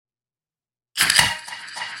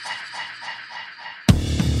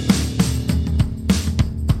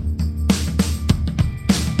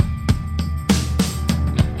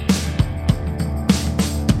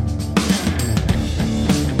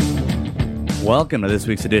Welcome to this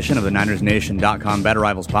week's edition of the NinersNation.com Better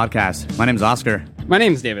Rivals podcast. My name's Oscar. My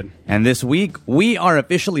name's David. And this week, we are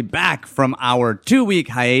officially back from our 2-week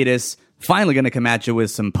hiatus. Finally going to come at you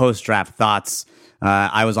with some post-draft thoughts.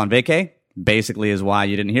 I was on vacay, basically is why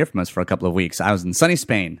you didn't hear from us for a couple of weeks. I was in sunny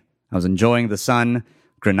Spain. I was enjoying the sun,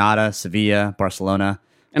 Granada, Sevilla, Barcelona.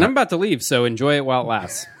 And I'm about to leave, so enjoy it while it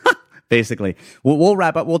lasts. Basically, we'll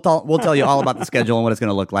wrap up. We'll tell you all about the schedule and what it's going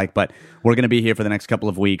to look like. But we're going to be here for the next couple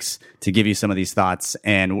of weeks to give you some of these thoughts.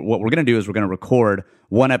 And what we're going to do is we're going to record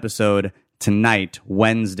one episode tonight,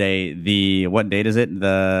 Wednesday. What date is it?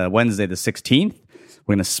 The Wednesday, the 16th.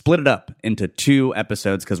 We're going to split it up into 2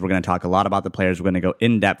 episodes because we're going to talk a lot about the players. We're going to go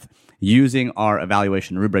in depth using our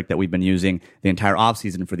evaluation rubric that we've been using the entire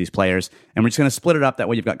offseason for these players. And we're just going to split it up. That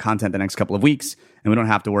way you've got content the next couple of weeks, and we don't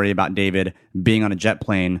have to worry about David being on a jet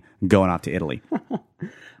plane going off to Italy.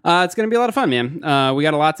 It's going to be a lot of fun, man. We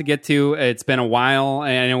got a lot to get to. It's been a while,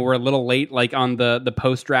 and I know we're a little late on the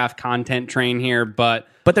post-draft content train here, but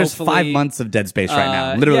there's 5 months of dead space right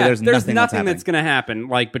now. Literally, there's nothing that's going to happen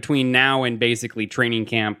between now and basically training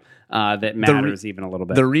camp that matters even a little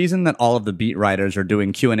bit. The reason that all of the beat writers are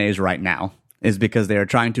doing Q&As right now is because they are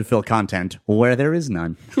trying to fill content where there is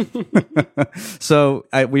none. So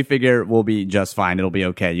we figure we'll be just fine. It'll be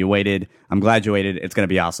okay. You waited. I'm glad you waited. It's going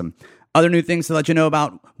to be awesome. Other new things to let you know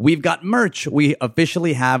about, we've got merch. We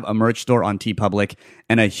officially have a merch store on TeePublic,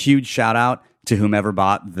 and a huge shout out to whomever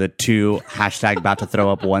bought the 2 hashtag about to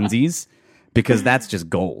throw up onesies, because that's just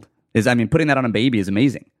gold. Putting that on a baby is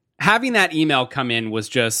amazing. Having that email come in was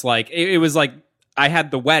just it was like I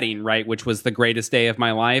had the wedding, right, which was the greatest day of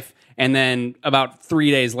my life. And then about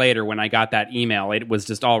 3 days later, when I got that email, it was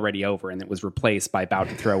just already over, and it was replaced by about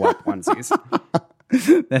to throw up onesies.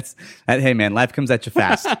 Hey man, life comes at you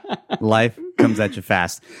fast. Life comes at you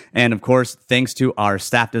fast. And of course, thanks to our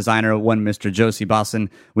staff designer, one Mr. Josie Bosson,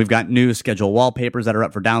 we've got new schedule wallpapers that are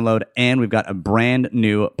up for download, and we've got a brand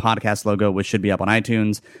new podcast logo, which should be up on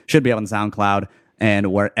iTunes, should be up on SoundCloud,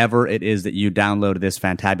 and wherever it is that you download this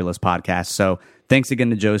fantabulous podcast. So thanks again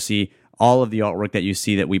to Josie. All of the artwork that you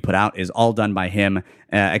see that we put out is all done by him,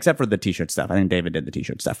 except for the t-shirt stuff. I think David did the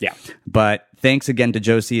t-shirt stuff. Yeah. But thanks again to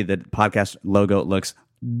Josie. The podcast logo looks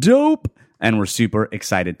dope, and we're super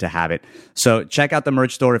excited to have it. So check out the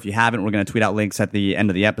merch store. If you haven't, we're going to tweet out links at the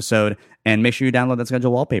end of the episode, and make sure you download that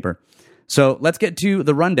schedule wallpaper. So let's get to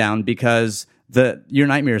the rundown, because your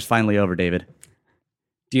nightmare is finally over, David.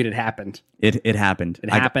 Dude, it happened. It happened.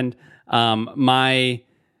 It happened. My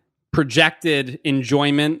projected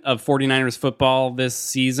enjoyment of 49ers football this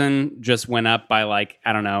season just went up by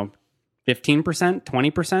 15%,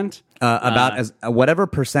 20%. About as whatever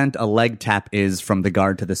percent a leg tap is from the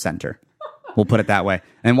guard to the center. We'll put it that way.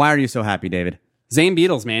 And why are you so happy, David? Zane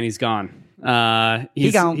Beadles, man, he's gone.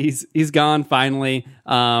 He's gone finally.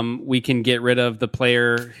 We can get rid of the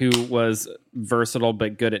player who was versatile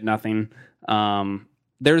but good at nothing.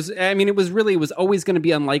 It was always going to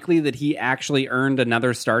be unlikely that he actually earned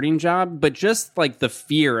another starting job, but just the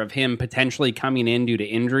fear of him potentially coming in due to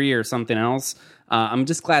injury or something else, I'm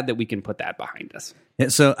just glad that we can put that behind us. Yeah,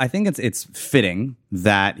 so I think it's fitting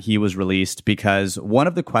that he was released, because one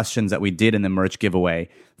of the questions that we did in the merch giveaway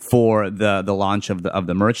for the launch of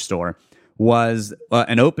the merch store was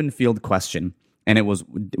an open field question. And it was,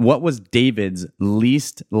 what was David's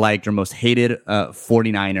least liked or most hated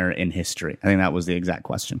 49er in history? I think that was the exact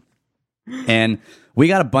question. And we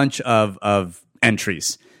got a bunch of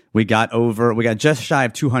entries. We got just shy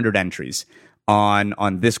of 200 entries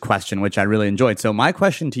on this question, which I really enjoyed. So my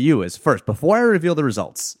question to you is, first, before I reveal the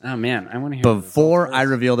results. Oh, man, I want to hear Before I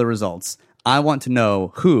reveal the results, I want to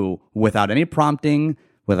know who, without any prompting,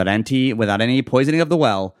 without any poisoning of the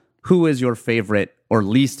well, who is your favorite or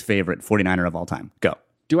least favorite 49er of all time? Go.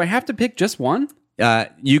 Do I have to pick just one?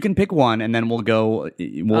 You can pick one, and then we'll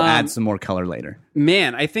add some more color later.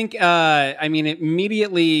 Man, I think,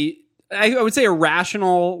 immediately, I would say a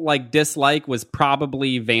rational dislike was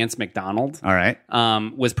probably Vance McDonald. All right.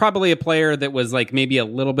 Was probably a player that was maybe a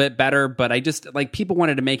little bit better, but I just people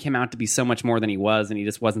wanted to make him out to be so much more than he was, and he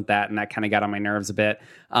just wasn't that, and that kind of got on my nerves a bit.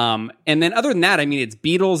 And then other than that, it's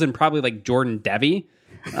Beatles and probably Jordan Devey.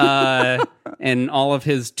 And all of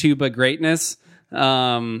his tuba greatness. Those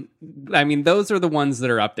are the ones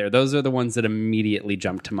that are up there. Those are the ones that immediately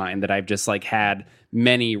jump to mind that I've just had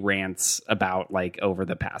many rants about over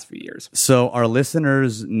the past few years. So our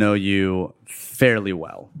listeners know you fairly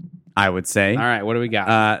well, I would say. All right, what do we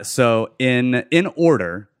got? So in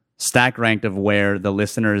order, stack ranked of where the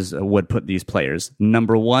listeners would put these players.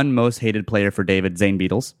 Number 1 most hated player for David, Zane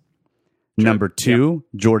Beadles. Sure. Number 2,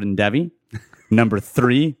 Jordan Devey. Number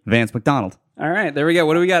 3, Vance McDonald. All right, there we go.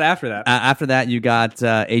 What do we got after that? After that, you got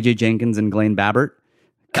AJ Jenkins and Blaine Babbert.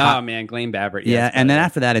 Oh, man, Blaine Babbert. Yeah, and then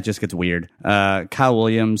after that, it just gets weird. Kyle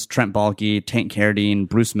Williams, Trent Baalke, Tank Carradine,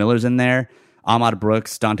 Bruce Miller's in there, Ahmad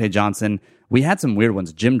Brooks, Dante Johnson. We had some weird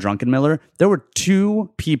ones. Jim Drunkenmiller. There were two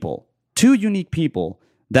unique people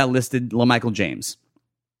that listed LaMichael James.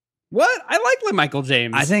 What? I like Michael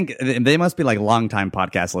James. I think they must be like longtime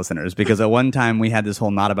podcast listeners, because at one time we had this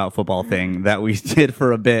whole not about football thing that we did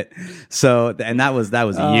for a bit. So, and that was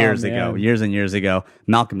years ago, years and years ago.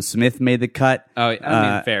 Malcolm Smith made the cut. Oh,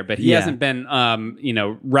 I mean, fair, but he hasn't been,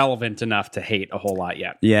 relevant enough to hate a whole lot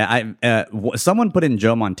yet. Yeah, someone put in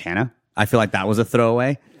Joe Montana. I feel like that was a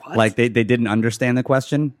throwaway. What? Like they didn't understand the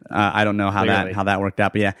question. I don't know how that worked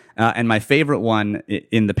out, but yeah. And my favorite one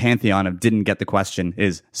in the pantheon of didn't get the question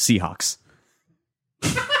is Seahawks.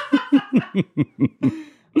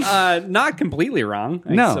 Not completely wrong,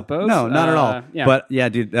 I suppose. No, not at all. Yeah. But yeah,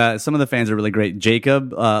 dude, some of the fans are really great.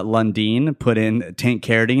 Jacob Lundeen put in Tank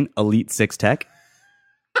Carradine, Elite Six Tech.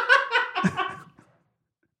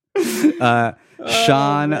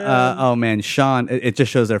 Sean, Sean, it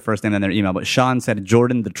just shows their first name and their email, but Sean said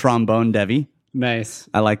Jordan the Trombone Devi. Nice.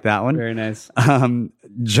 I like that one. Very nice.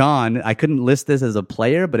 John, I couldn't list this as a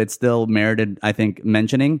player, but it still merited, I think,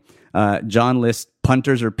 mentioning. John lists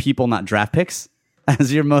punters or people, not draft picks,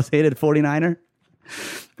 as your most hated 49er.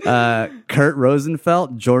 Kurt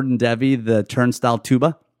Rosenfeld, Jordan Devi, the turnstile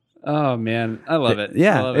tuba. Oh man, I love it.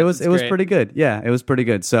 Yeah, it was pretty good. Yeah, it was pretty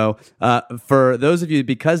good. So for those of you,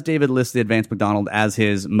 because David listed Vance McDonald as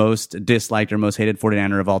his most disliked or most hated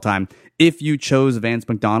 49er of all time, if you chose Vance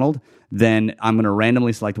McDonald, then I'm going to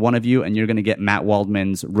randomly select one of you, and you're going to get Matt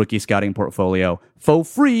Waldman's rookie scouting portfolio for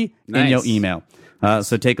free in your email.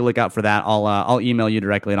 So take a look out for that. I'll email you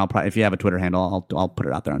directly, and I'll probably, if you have a Twitter handle, I'll put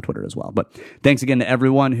it out there on Twitter as well. But thanks again to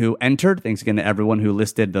everyone who entered. Thanks again to everyone who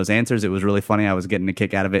listed those answers. It was really funny. I was getting a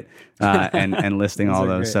kick out of it and listing all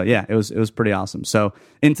those. Great. So yeah, it was pretty awesome. So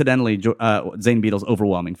incidentally, Zane Beadle's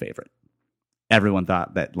overwhelming favorite. Everyone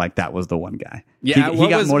thought that was the one guy. Yeah,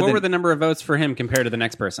 what were the number of votes for him compared to the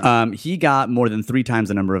next person? He got more than 3 times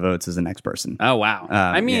the number of votes as the next person. Oh wow!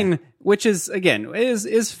 I mean, which is again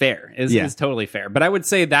is fair, is totally fair. But I would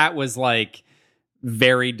say that was like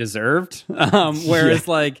very deserved. Whereas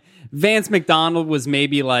like Vance McDonald was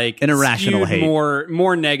maybe like an irrational hate,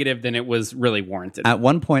 more negative than it was really warranted. At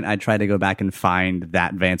one point, I tried to go back and find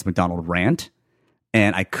that Vance McDonald rant,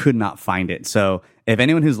 and I could not find it. So if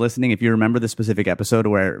anyone who's listening, if you remember the specific episode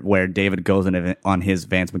where David goes on his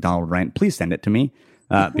Vance McDonald rant, please send it to me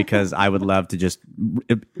because I would love to just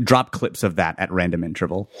drop clips of that at random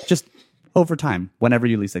interval, just over time, whenever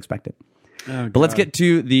you least expect it. Oh, but let's get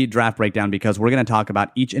to the draft breakdown, because we're going to talk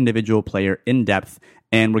about each individual player in depth,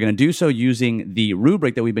 and we're going to do so using the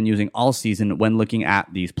rubric that we've been using all season when looking at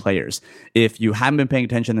these players. If you haven't been paying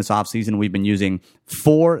attention this offseason, we've been using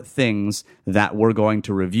 4 things that we're going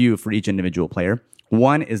to review for each individual player.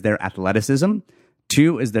 1 is their athleticism.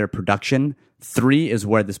 2 is their production. 3 is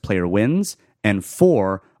where this player wins. And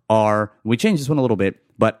 4 are, we changed this one a little bit,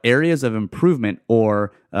 but areas of improvement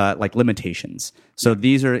or like limitations. So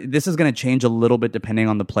this is going to change a little bit depending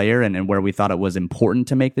on the player and where we thought it was important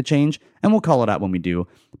to make the change, and we'll call it out when we do.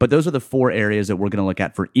 But those are the 4 areas that we're going to look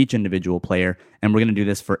at for each individual player, and we're going to do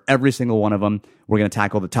this for every single one of them. We're going to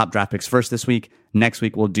tackle the top draft picks first this week. Next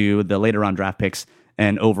week we'll do the later on draft picks,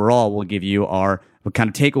 and overall we'll give you our kind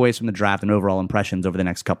of takeaways from the draft and overall impressions over the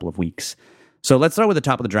next couple of weeks. So let's start with the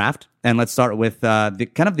top of the draft, and let's start with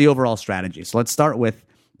the overall strategy. So let's start with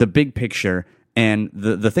the big picture. And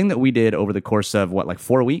the thing that we did over the course of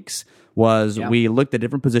 4 weeks was we looked at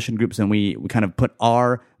different position groups, and we kind of put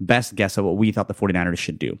our best guess at what we thought the 49ers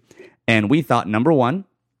should do. And we thought, number 1,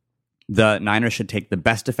 the Niners should take the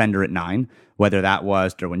best defender at 9, whether that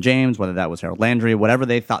was Derwin James, whether that was Harold Landry, whatever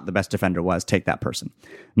they thought the best defender was, take that person.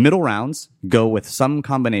 Middle rounds, go with some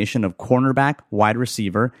combination of cornerback, wide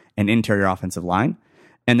receiver, and interior offensive line.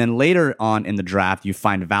 And then later on in the draft, you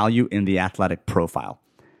find value in the athletic profile.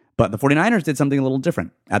 But the 49ers did something a little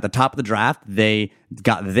different. At the top of the draft, they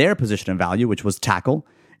got their position of value, which was tackle.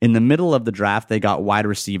 In the middle of the draft, they got wide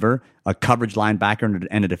receiver, a coverage linebacker,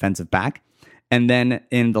 and a defensive back. And then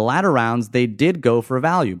in the latter rounds, they did go for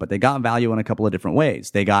value, but they got value in a couple of different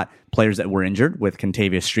ways. They got players that were injured with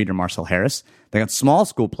Contavious Street or Marcel Harris. They got small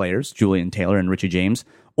school players, Julian Taylor and Richie James.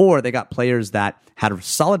 Or they got players that had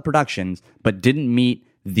solid productions but didn't meet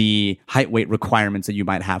the height weight requirements that you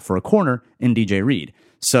might have for a corner in DJ Reed.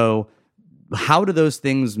 So how do those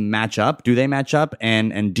things match up? Do they match up?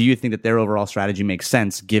 And do you think that their overall strategy makes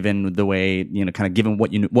sense given the way, kind of given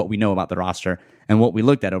what we know about the roster and what we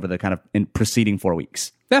looked at over the kind of preceding 4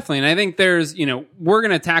 weeks? Definitely. And I think there's, we're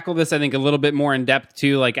going to tackle this, I think, a little bit more in depth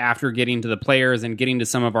too, like after getting to the players and getting to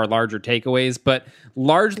some of our larger takeaways. But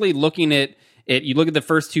largely looking at it, you look at the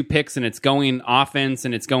first 2 picks and it's going offense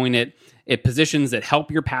and it's going at positions that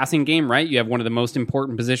help your passing game, right? You have one of the most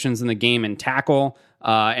important positions in the game in tackle.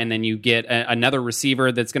 And then you get another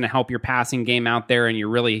receiver that's going to help your passing game out there. And you're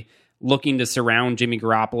really looking to surround Jimmy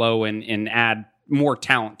Garoppolo and add more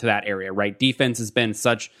talent to that area, right? Defense has been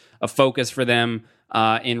such a focus for them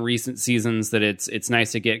in recent seasons that it's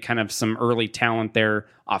nice to get kind of some early talent there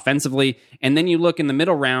offensively. And then you look in the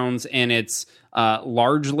middle rounds and it's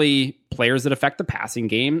largely players that affect the passing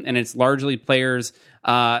game, and it's largely players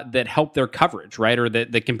that help their coverage, right? Or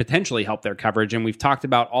that can potentially help their coverage. And we've talked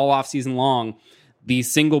about all offseason long, the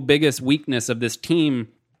single biggest weakness of this team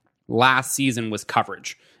last season was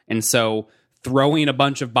coverage. And so throwing a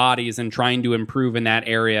bunch of bodies and trying to improve in that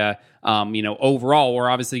area, overall, we're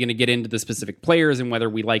obviously going to get into the specific players and whether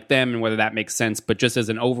we like them and whether that makes sense. But just as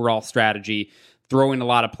an overall strategy, throwing a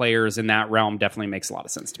lot of players in that realm definitely makes a lot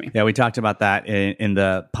of sense to me. Yeah, we talked about that in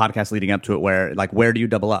the podcast leading up to it, where do you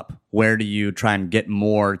double up? Where do you try and get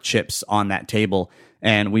more chips on that table?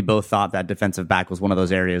 And we both thought that defensive back was one of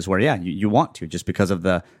those areas where, you want to, just because of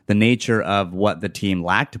the nature of what the team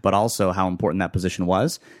lacked, but also how important that position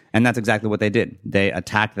was. And that's exactly what they did. They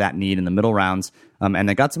attacked that need in the middle rounds, and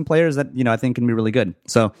they got some players that, I think can be really good.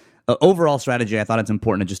 So overall strategy, I thought it's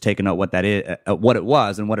important to just take a note what that is, what it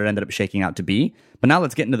was, and what it ended up shaking out to be. But now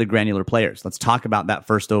let's get into the granular players. Let's talk about that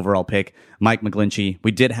first overall pick, Mike McGlinchey. We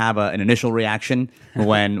did have an initial reaction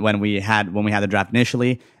when we had the draft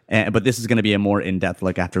initially. But this is going to be a more in-depth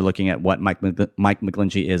look after looking at what Mike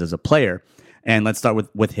McGlinchey is as a player. And let's start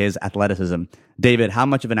with his athleticism. David, how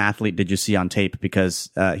much of an athlete did you see on tape?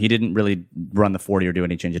 Because he didn't really run the 40 or do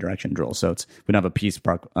any change of direction drill. So we don't have a piece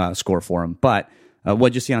score for him. But what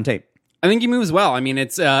did you see on tape? I think he moves well. I mean,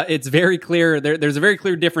 it's very clear. There's a very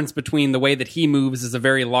clear difference between the way that he moves as a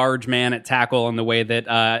very large man at tackle and the way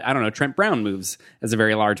that, Trent Brown moves as a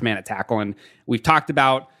very large man at tackle. And we've talked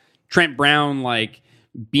about Trent Brown,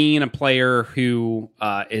 being a player who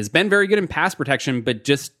has been very good in pass protection, but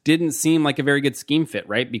just didn't seem like a very good scheme fit,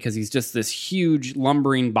 right? Because he's just this huge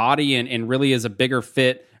lumbering body and really is a better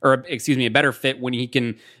fit when he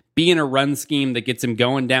can be in a run scheme that gets him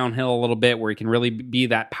going downhill a little bit, where he can really be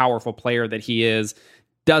that powerful player that he is.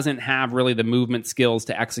 Doesn't have really the movement skills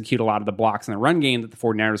to execute a lot of the blocks in the run game that the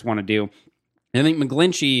 49ers want to do. And I think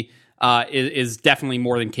McGlinchey is definitely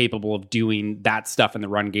more than capable of doing that stuff in the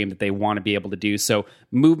run game that they want to be able to do. So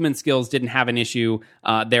movement skills didn't have an issue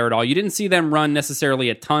there at all. You didn't see them run necessarily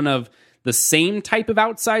a ton of the same type of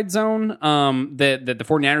outside zone that the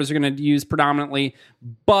 49ers are going to use predominantly.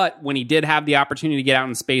 But when he did have the opportunity to get out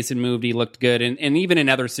in space and moved, he looked good. And even in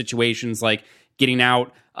other situations like getting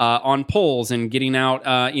out on pulls and getting out,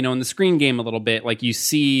 in the screen game a little bit, you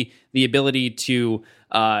see the ability to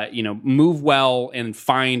move well and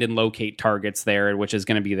find and locate targets there, which is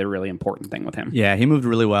going to be the really important thing with him. Yeah, he moved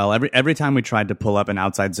really well. Every time we tried to pull up an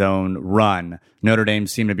outside zone run, Notre Dame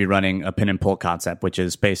seemed to be running a pin and pull concept, which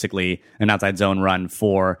is basically an outside zone run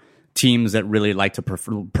for teams that really like to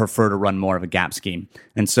prefer to run more of a gap scheme.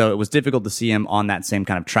 And so it was difficult to see him on that same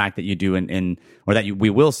kind of track that you do we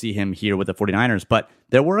will see him here with the 49ers. But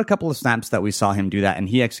there were a couple of snaps that we saw him do that, and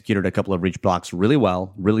he executed a couple of reach blocks really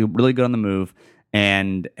well, really, really good on the move.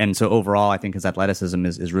 And so overall, I think his athleticism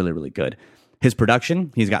is really, really good. His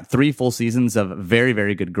production, he's got 3 full seasons of very,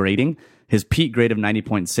 very good grading. His peak grade of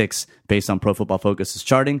 90.6 based on Pro Football Focus's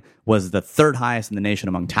charting was the 3rd highest in the nation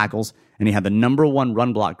among tackles, and he had the number 1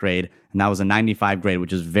 run block grade, and that was a 95 grade,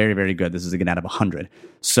 which is very, very good. This is again out of 100.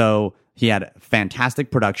 So he had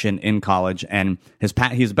fantastic production in college, and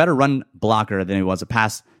he's a better run blocker than he was a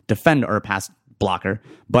pass defender or a pass blocker,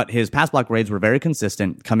 but his pass block grades were very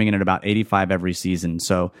consistent, coming in at about 85 every season.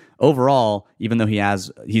 So overall, even though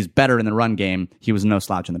he's better in the run game, he was no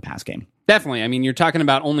slouch in the pass game. Definitely. I mean, you're talking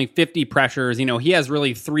about only 50 pressures. He has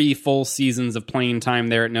really 3 full seasons of playing time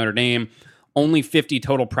there at Notre Dame. Only 50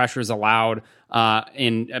 total pressures allowed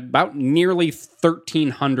in about nearly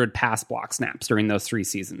 1,300 pass block snaps during those 3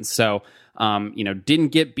 seasons. So, didn't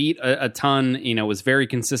get beat a ton, was very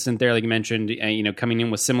consistent there, like you mentioned, coming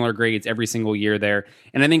in with similar grades every single year there.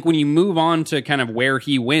 And I think when you move on to kind of where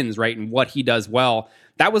he wins, right, and what he does well,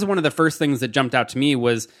 that was one of the first things that jumped out to me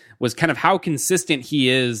was kind of how consistent he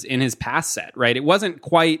is in his pass set, right? It wasn't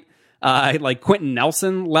quite like Quentin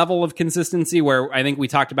Nelson level of consistency, where I think we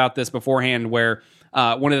talked about this beforehand, where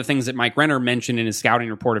one of the things that Mike Renner mentioned in his scouting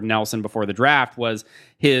report of Nelson before the draft was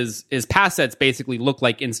his pass sets basically look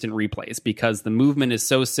like instant replays because the movement is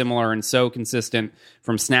so similar and so consistent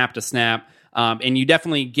from snap to snap. And you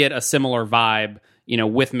definitely get a similar vibe,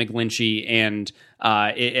 with McGlinchey, and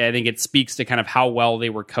I think it speaks to kind of how well they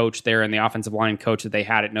were coached there, and the offensive line coach that they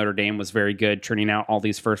had at Notre Dame was very good, turning out all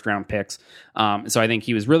these first-round picks. So I think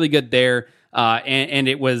he was really good there. And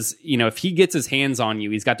it was, if he gets his hands on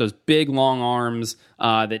you, he's got those big, long arms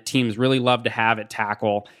that teams really love to have at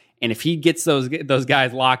tackle. And if he gets those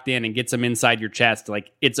guys locked in and gets them inside your chest,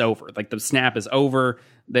 like, it's over. Like, the snap is over.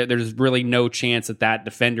 There's really no chance that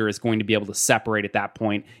defender is going to be able to separate at that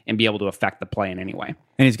point and be able to affect the play in any way.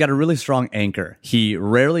 And he's got a really strong anchor. He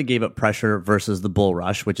rarely gave up pressure versus the bull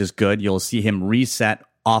rush, which is good. You'll see him reset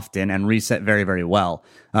often and reset very, very well.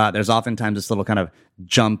 There's oftentimes this little kind of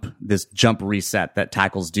jump reset that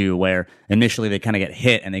tackles do where initially they kind of get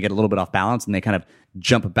hit and they get a little bit off balance and they kind of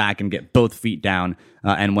jump back and get both feet down.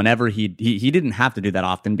 And whenever he didn't have to do that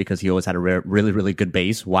often because he always had a really, really good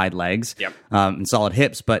base, wide legs, and solid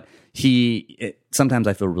hips. But sometimes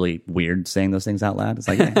I feel really weird saying those things out loud. It's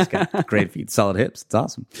like, yeah, he's got great feet, solid hips. It's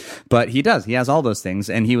awesome. But he does. He has all those things.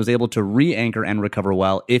 And he was able to re-anchor and recover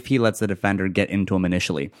well if he lets the defender get into him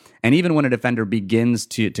initially. And even when a defender begins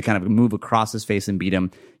to kind of move across his face and beat him,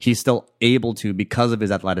 he's still able to, because of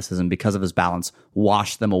his athleticism, because of his balance,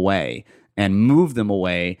 wash them away and move them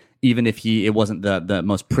away, even if it wasn't the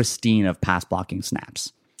most pristine of pass blocking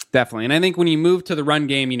snaps. Definitely. And I think when you move to the run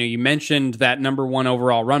game, you mentioned that number 1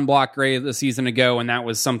 overall run block grade a season ago, and that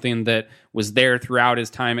was something that was there throughout his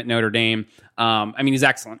time at Notre Dame. He's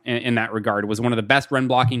excellent in that regard. Was one of the best run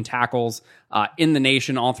blocking tackles in the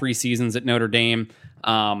nation all 3 seasons at Notre Dame.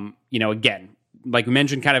 Again, like we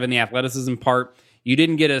mentioned kind of in the athleticism part, you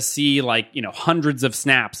didn't get to see hundreds of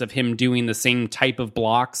snaps of him doing the same type of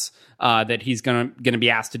blocks that he's going to be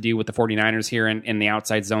asked to do with the 49ers here in the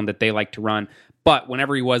outside zone that they like to run. But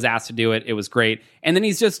whenever he was asked to do it, it was great. And then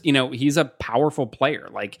he's just, he's a powerful player.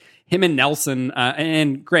 Like him and Nelson,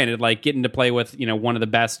 and granted, like getting to play with, one of the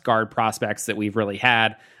best guard prospects that we've really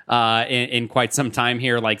had in quite some time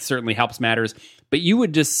here, like certainly helps matters. But you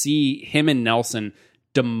would just see him and Nelson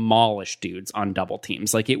demolish dudes on double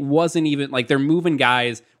teams. Like it wasn't even like they're moving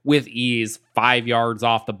guys with ease 5 yards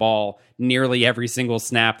off the ball nearly every single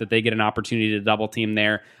snap that they get an opportunity to double team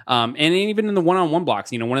there. And even in the one-on-one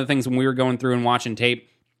blocks, one of the things when we were going through and watching tape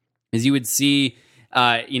is you would see,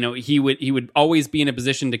 he would always be in a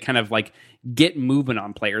position to kind of like get movement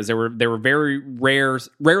on players. There were very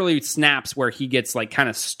rarely snaps where he gets like kind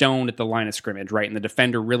of stoned at the line of scrimmage, right? And the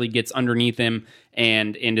defender really gets underneath him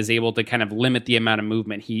and is able to kind of limit the amount of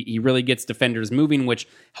movement. He really gets defenders moving, which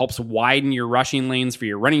helps widen your rushing lanes for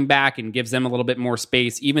your running back and gives them a little bit more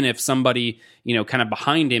space. Even if somebody, kind of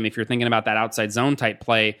behind him, if you're thinking about that outside zone type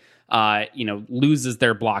play, loses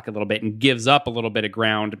their block a little bit and gives up a little bit of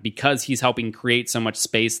ground because he's helping create so much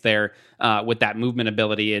space there with that movement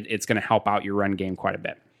ability. It's going to help out your run game quite a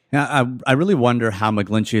bit. Yeah, I really wonder how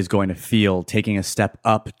McGlinchey is going to feel taking a step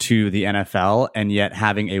up to the NFL and yet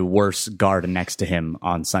having a worse guard next to him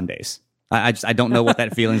on Sundays. I don't know what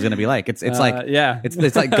that feeling is going to be like. It's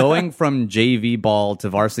like going from JV ball to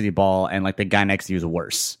varsity ball and like the guy next to you is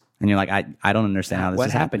worse. And you're like, I don't understand how this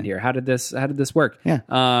what happened here. How did this work? Yeah.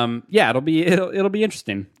 It'll be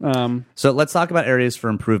interesting. So let's talk about areas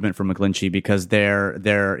for improvement for McGlinchey because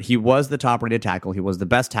he was the top rated tackle. He was the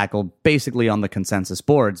best tackle basically on the consensus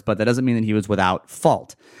boards, but that doesn't mean that he was without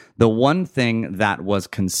fault. The one thing that was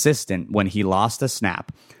consistent when he lost a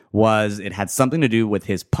snap was it had something to do with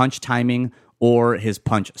his punch timing or his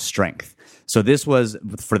punch strength. So this was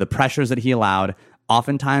for the pressures that he allowed.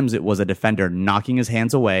 Oftentimes, it was a defender knocking his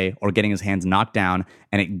hands away or getting his hands knocked down,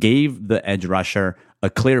 and it gave the edge rusher a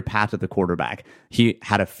clear path to the quarterback. He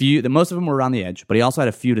had a few, most of them were around the edge, but he also had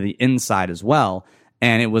a few to the inside as well,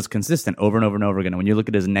 and it was consistent over and over and over again. And when you look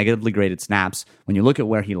at his negatively graded snaps, when you look at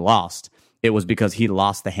where he lost, it was because he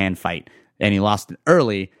lost the hand fight, and he lost it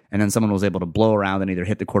early, and then someone was able to blow around and either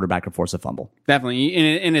hit the quarterback or force a fumble. Definitely,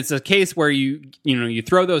 and it's a case where you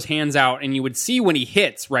throw those hands out, and you would see when he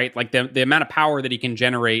hits, right, like the amount of power that he can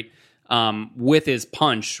generate with his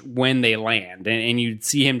punch when they land, and you'd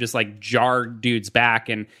see him just like jar dudes back,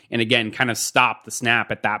 and again kind of stop the snap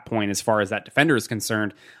at that point as far as that defender is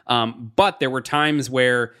concerned. But there were times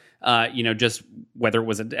where just whether it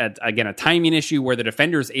was a timing issue where the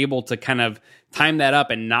defender is able to kind of time that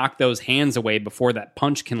up and knock those hands away before that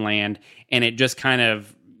punch can land, and it just kind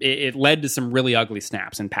of it led to some really ugly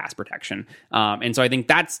snaps in pass protection. And so I think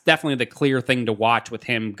that's definitely the clear thing to watch with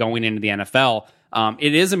him going into the NFL.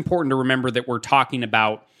 It is important to remember that we're talking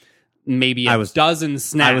about maybe a dozen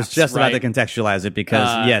snaps. I was just right? about to contextualize it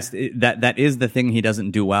because, yes, that is the thing he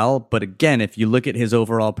doesn't do well. But again, if you look at his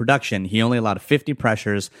overall production, he only allowed 50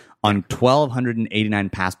 pressures on 1,289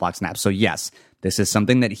 pass block snaps. So, yes, this is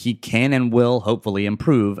something that he can and will hopefully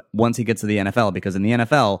improve once he gets to the NFL, because in the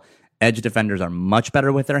NFL, edge defenders are much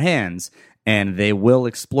better with their hands, and they will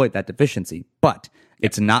exploit that deficiency. But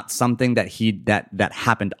it's not something that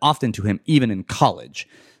happened often to him, even in college.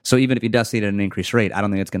 So even if he does see it at an increased rate, I don't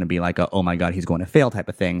think it's going to be like a, oh my God, he's going to fail type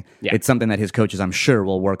of thing. Yeah. It's something that his coaches, I'm sure,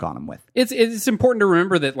 will work on him with. It's important to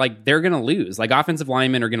remember that like they're going to lose. Like offensive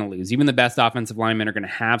linemen are going to lose. Even the best offensive linemen are going to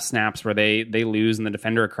have snaps where they lose and the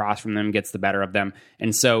defender across from them gets the better of them.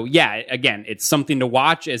 And so, yeah, again, it's something to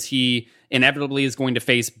watch as he inevitably is going to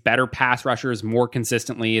face better pass rushers more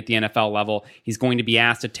consistently at the NFL level. He's going to be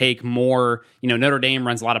asked to take more, Notre Dame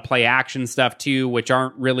runs a lot of play action stuff too, which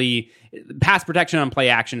aren't really, pass protection on play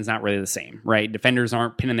action is not really the same, right? Defenders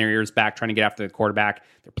aren't pinning their ears back trying to get after the quarterback.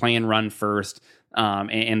 They're playing run first,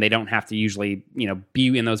 and they don't have to usually,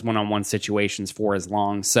 be in those one-on-one situations for as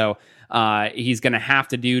long. So he's going to have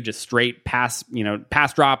to do just straight pass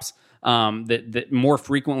drops, that more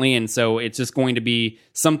frequently, and so it's just going to be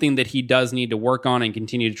something that he does need to work on and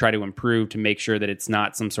continue to try to improve to make sure that it's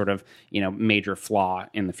not some sort of major flaw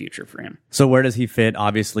in the future for him. So where does he fit?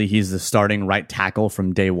 Obviously, he's the starting right tackle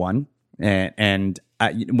from day one, and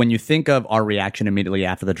when you think of our reaction immediately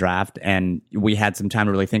after the draft, and we had some time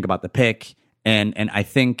to really think about the pick, and I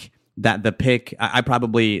think that the pick, I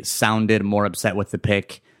probably sounded more upset with the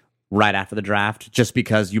pick right after the draft, just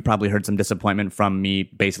because you probably heard some disappointment from me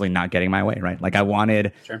basically not getting my way, right? Like I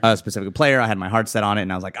wanted a specific player, I had my heart set on it,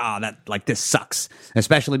 and I was like, this sucks.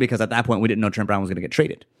 Especially because at that point we didn't know Trent Brown was going to get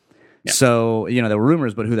traded. Yeah. So, there were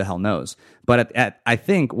rumors, but who the hell knows? But I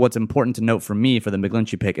think what's important to note for me for the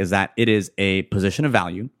McGlinchey pick is that it is a position of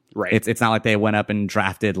value. Right. It's not like they went up and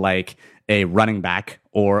drafted like a running back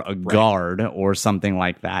or a guard or something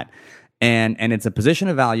like that. And it's a position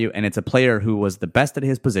of value, and it's a player who was the best at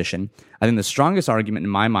his position. I think the strongest argument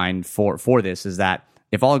in my mind for this is that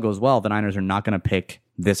if all goes well, the Niners are not going to pick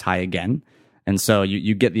this high again. And so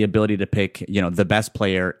you get the ability to pick, the best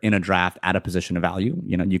player in a draft at a position of value.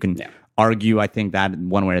 You can argue, I think, that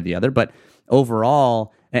one way or the other. But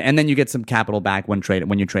overall, and then you get some capital back when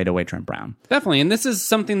you trade away Trent Brown. Definitely. And this is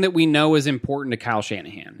something that we know is important to Kyle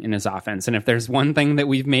Shanahan in his offense. And if there's one thing that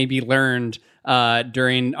we've maybe learned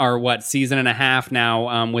during our season and a half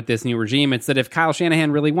now with this new regime, it's that if Kyle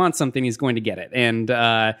Shanahan really wants something, he's going to get it. And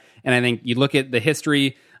I think you look at the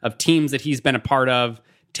history of teams that he's been a part of,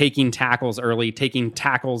 taking tackles early, taking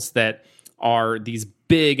tackles that are these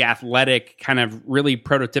big, athletic, kind of really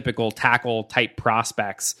prototypical tackle type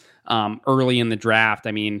prospects early in the draft.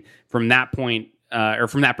 I mean, from that point, or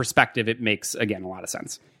from that perspective, it makes, again, a lot of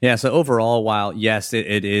sense. Yeah, so overall, while yes,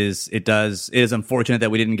 it is unfortunate that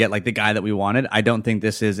we didn't get like the guy that we wanted, I don't think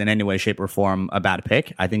this is in any way, shape, or form a bad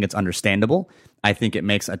pick. I think it's understandable. I think it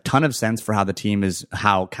makes a ton of sense for how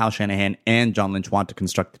Kyle Shanahan and John Lynch want to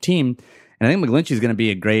construct the team. And I think McGlinchey is going to be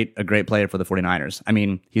a great player for the 49ers. I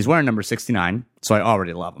mean, he's wearing number 69, so I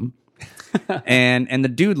already love him. and the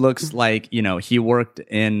dude looks like, he worked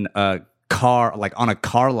in a car, like on a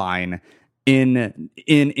car line in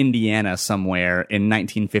Indiana somewhere in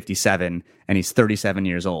 1957, and he's 37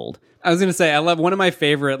 years old. I was going to say, I love one of my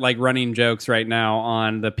favorite running jokes right now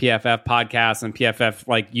on the PFF podcast and PFF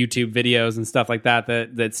YouTube videos and stuff like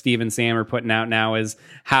that Steve and Sam are putting out now is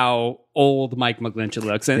how old Mike McGlinchey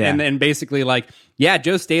looks. And basically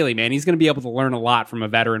Joe Staley, man, he's going to be able to learn a lot from a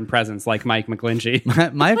veteran presence like Mike McGlinchey.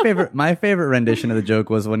 my favorite rendition of the joke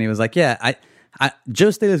was when he was like, Joe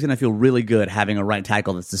Staley's going to feel really good having a right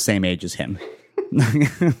tackle that's the same age as him.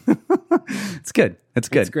 It's good. It's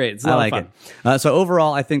great. It's I like it. So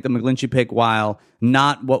overall, I think the McGlinchey pick, while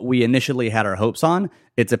not what we initially had our hopes on,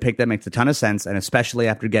 it's a pick that makes a ton of sense, and especially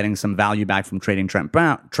after getting some value back from trading Trent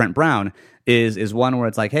Brown, is one where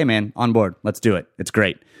it's like, hey man, on board, let's do it. It's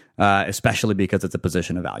great, especially because it's a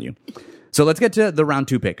position of value. So let's get to the round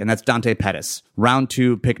 2 pick, and that's Dante Pettis, round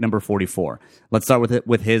 2 pick number 44. Let's start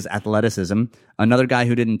with his athleticism. Another guy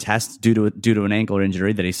who didn't test due to an ankle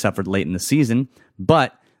injury that he suffered late in the season,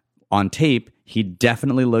 but on tape, he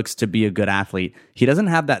definitely looks to be a good athlete. He doesn't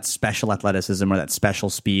have that special athleticism or that special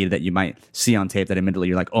speed that you might see on tape that immediately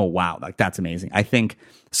you're like, oh, wow, that's amazing. I think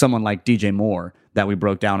someone like DJ Moore that we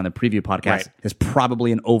broke down in the preview podcast is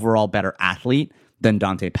probably an overall better athlete than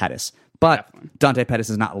Dante Pettis. But definitely. Dante Pettis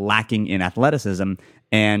is not lacking in athleticism,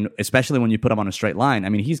 And especially when you put him on a straight line, I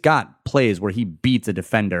mean, he's got plays where he beats a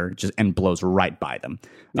defender and blows right by them.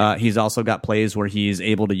 He's also got plays where he's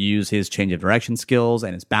able to use his change of direction skills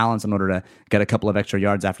and his balance in order to get a couple of extra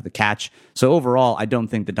yards after the catch. So overall, I don't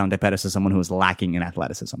think that Dante Pettis is someone who is lacking in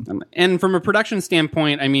athleticism. And from a production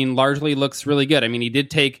standpoint, I mean, largely looks really good. I mean, he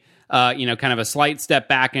did take, kind of a slight step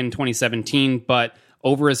back in 2017, but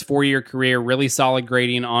over his 4-year career, really solid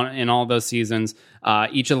grading in all of those seasons.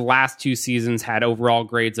 Each of the last 2 seasons had overall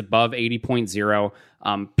grades above 80.0.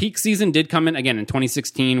 Peak season did come in, again, in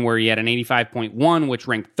 2016, where he had an 85.1, which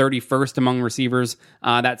ranked 31st among receivers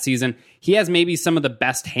that season. He has maybe some of the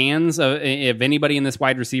best hands of anybody in this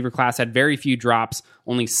wide receiver class. Had very few drops,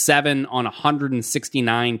 only 7 on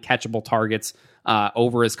 169 catchable targets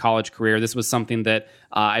over his college career. This was something that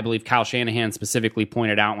I believe Kyle Shanahan specifically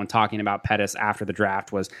pointed out when talking about Pettis after the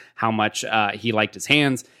draft, was how much he liked his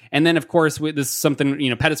hands. And then, of course, this is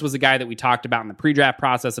something, Pettis was a guy that we talked about in the pre-draft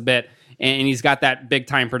process a bit, and he's got that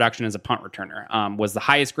big-time production as a punt returner. Was the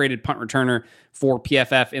highest-graded punt returner for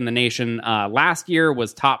PFF in the nation last year,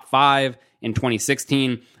 was top 5 in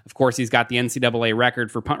 2016. Of course, he's got the NCAA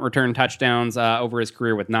record for punt return touchdowns over his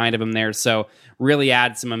career with 9 of them there. So really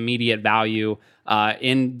adds some immediate value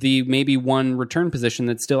in the maybe one return position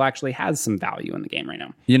that still actually has some value in the game right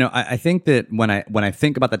now. I think that when I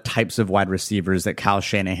think about the types of wide receivers that Kyle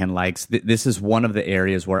Shanahan likes, this is one of the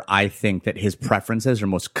areas where I think that his preferences are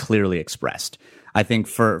most clearly expressed. I think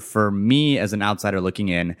for me as an outsider looking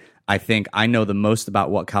in, I think I know the most about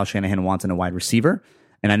what Kyle Shanahan wants in a wide receiver,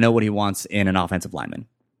 and I know what he wants in an offensive lineman.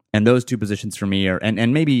 And those 2 positions for me are,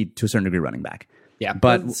 and maybe to a certain degree, running back. Yeah,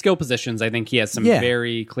 but skill positions, I think he has some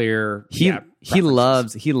very clear. He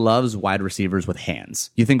loves wide receivers with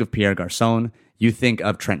hands. You think of Pierre Garçon, you think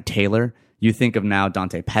of Trent Taylor, you think of now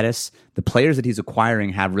Dante Pettis. The players that he's acquiring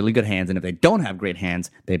have really good hands, and if they don't have great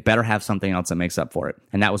hands, they better have something else that makes up for it.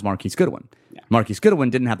 And that was Marquise Goodwin. Yeah. Marquise Goodwin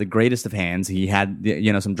didn't have the greatest of hands. He had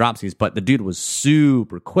some dropsies, but the dude was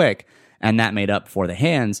super quick, and that made up for the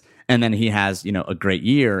hands. And then he has, a great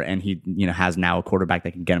year, and he, has now a quarterback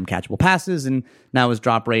that can get him catchable passes, and now his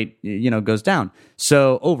drop rate, goes down.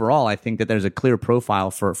 So overall, I think that there's a clear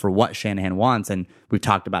profile for what Shanahan wants. And we've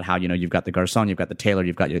talked about how, you've got the Garçon, you've got the Taylor,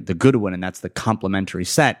 you've got the Goodwin, and that's the complementary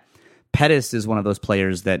set. Pettis is one of those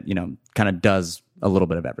players that, kind of does a little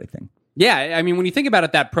bit of everything. Yeah, I mean, when you think about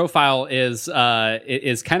it, that profile is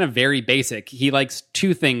kind of very basic. He likes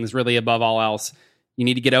 2 things really above all else. You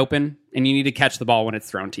need to get open, and you need to catch the ball when it's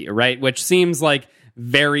thrown to you, right? Which seems like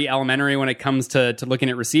very elementary when it comes to looking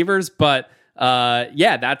at receivers, but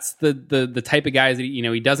that's the type of guys that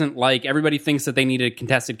he doesn't like. Everybody thinks that they need a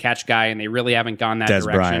contested catch guy, and they really haven't gone that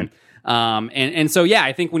direction. So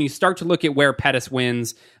I think when you start to look at where Pettis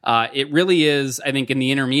wins, it really is, I think, in the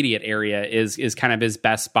intermediate area is kind of his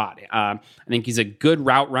best spot. I think he's a good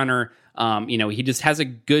route runner. He just has a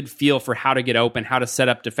good feel for how to get open, how to set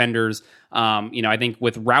up defenders. I think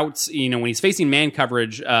with routes, when he's facing man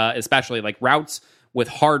coverage, especially like routes with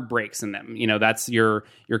hard breaks in them, that's your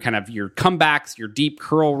kind of your comebacks, your deep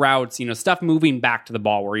curl routes, stuff moving back to the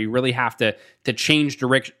ball where you really have to change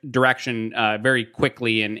direction very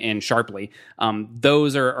quickly and sharply.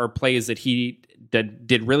 Those are plays that he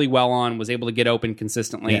did really well on, was able to get open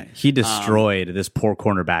consistently. Yeah, he destroyed this poor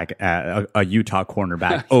cornerback, a Utah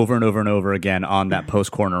cornerback, over and over and over again on that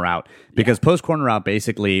post corner route. Because post corner route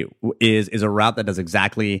basically is a route that does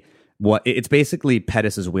exactly what it's basically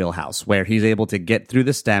Pettis' wheelhouse, where he's able to get through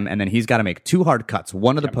the stem, and then he's got to make 2 hard cuts,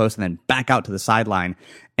 one to the post and then back out to the sideline.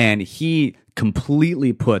 And he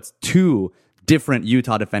completely puts 2 different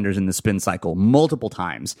Utah defenders in the spin cycle multiple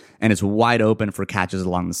times, and it's wide open for catches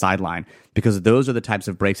along the sideline, because those are the types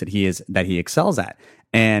of breaks that he excels at.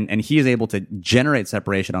 And he is able to generate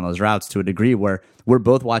separation on those routes to a degree where we're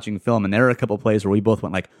both watching film, and there are a couple of plays where we both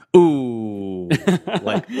went like, ooh,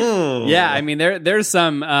 like, ooh. Yeah, I mean, there's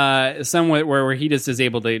some where he just is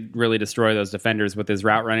able to really destroy those defenders with his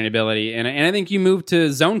route running ability. And I think you move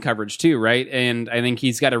to zone coverage too, right? And I think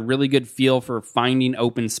he's got a really good feel for finding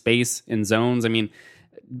open space in zones. I mean,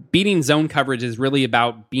 beating zone coverage is really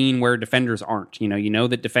about being where defenders aren't. You know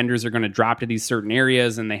that defenders are going to drop to these certain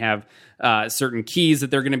areas, and they have certain keys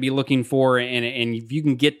that they're going to be looking for. And if you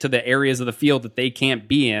can get to the areas of the field that they can't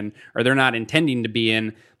be in, or they're not intending to be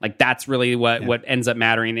in, like that's really what ends up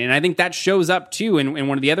mattering. And I think that shows up too in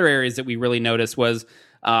one of the other areas that we really noticed was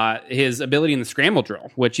his ability in the scramble drill,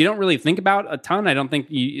 which you don't really think about a ton. I don't think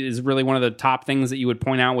is really one of the top things that you would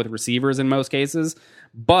point out with receivers in most cases,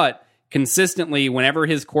 but consistently, whenever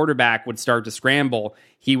his quarterback would start to scramble,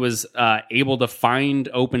 he was able to find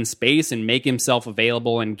open space and make himself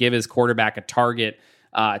available and give his quarterback a target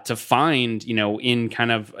to find, in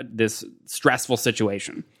kind of this stressful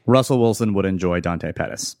situation. Russell Wilson would enjoy Dante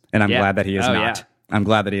Pettis, and I'm glad that he is not. Yeah. I'm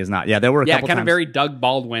glad that he is not. Yeah, there were a couple kind times. of very Doug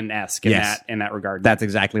Baldwin-esque in that regard. That's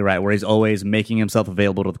exactly right, where he's always making himself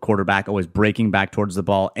available to the quarterback, always breaking back towards the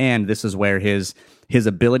ball, and this is where his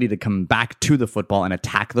ability to come back to the football and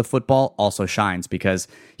attack the football also shines, because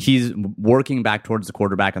he's working back towards the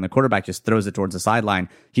quarterback, and the quarterback just throws it towards the sideline.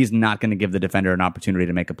 He's not going to give the defender an opportunity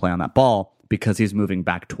to make a play on that ball because he's moving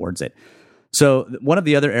back towards it. So one of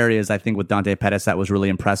the other areas I think with Dante Pettis that was really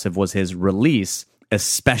impressive was his release,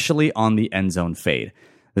 especially on the end zone fade.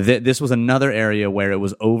 This was another area where it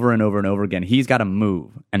was over and over and over again. He's got to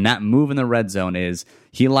move, and that move in the red zone is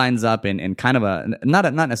he lines up in kind of a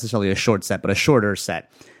not necessarily a short set, but a shorter set,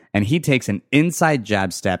 and he takes an inside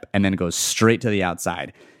jab step and then goes straight to the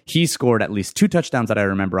outside. He scored at least 2 touchdowns that I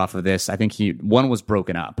remember off of this. I think one was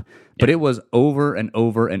broken up, but it was over and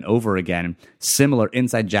over and over again, similar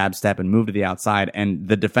inside jab step and move to the outside, and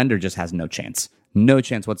the defender just has no chance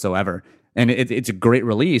whatsoever. And it's a great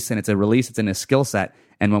release, and it's a release that's in his skill set.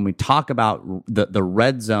 And when we talk about the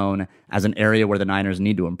red zone as an area where the Niners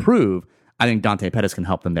need to improve, I think Dante Pettis can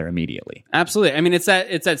help them there immediately. Absolutely. I mean, it's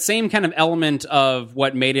that same kind of element of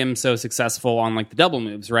what made him so successful on like the double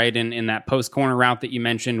moves, right? In that post corner route that you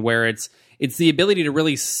mentioned, where it's the ability to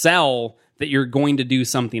really sell that you're going to do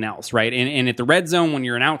something else, right? And at the red zone, when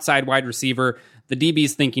you're an outside wide receiver, the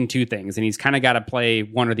DB's thinking 2 things, and he's kind of got to play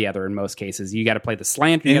one or the other in most cases. You got to play the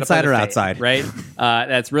slant, inside or outside, right?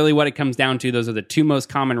 That's really what it comes down to. Those are the 2 most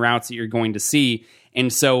common routes that you're going to see.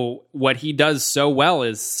 And so what he does so well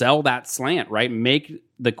is sell that slant, right? Make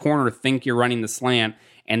the corner think you're running the slant,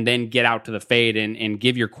 and then get out to the fade and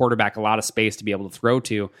give your quarterback a lot of space to be able to throw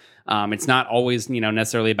to. It's not always,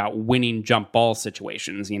 necessarily about winning jump ball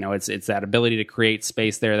situations. It's that ability to create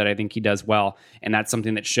space there that I think he does well, and that's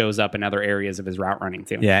something that shows up in other areas of his route running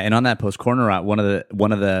too. Yeah, and on that post corner route, one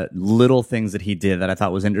of the little things that he did that I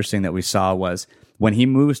thought was interesting that we saw was when he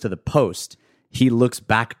moves to the post, he looks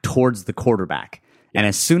back towards the quarterback. And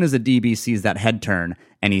as soon as the DB sees that head turn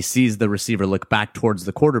and he sees the receiver look back towards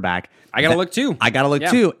the quarterback, I got to look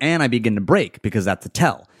too. And I begin to break because that's a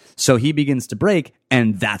tell. So he begins to break,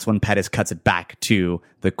 and that's when Pettis cuts it back to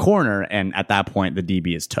the corner, and at that point, the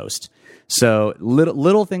DB is toast. So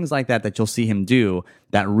little things like that you'll see him do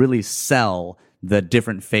that really sell the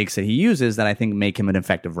different fakes that he uses that I think make him an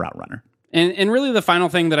effective route runner. And really the final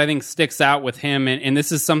thing that I think sticks out with him, and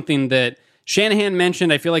this is something that Shanahan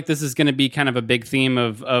mentioned, I feel like this is going to be kind of a big theme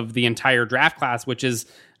of the entire draft class, which is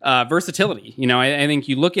versatility. I think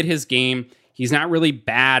you look at his game, he's not really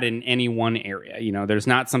bad in any one area. There's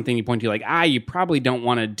not something you point to like, you probably don't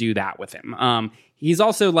want to do that with him. He's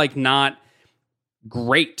also like not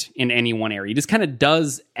great in any one area. He just kind of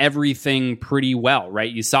does everything pretty well,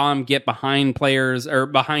 right? You saw him get behind players or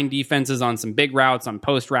behind defenses on some big routes, on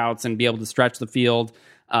post routes, and be able to stretch the field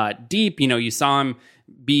deep. You saw him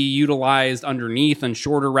be utilized underneath on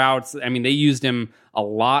shorter routes. I mean, they used him a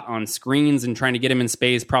lot on screens and trying to get him in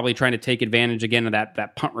space, probably trying to take advantage again of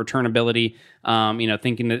that punt return ability,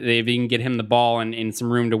 thinking that if he can get him the ball and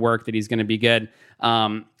some room to work, that he's going to be good.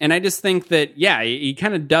 And I just think that, he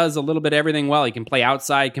kind of does a little bit of everything well. He can play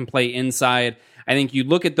outside, can play inside. I think you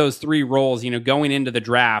look at those 3 roles, going into the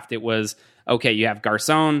draft, it was, okay, you have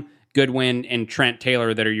Garcon, Goodwin, and Trent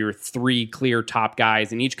Taylor that are your 3 clear top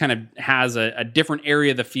guys, and each kind of has a different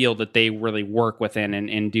area of the field that they really work within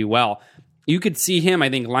and do well. You could see him, I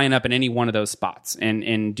think, line up in any one of those spots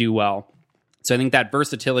and do well. So I think that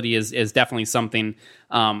versatility is definitely something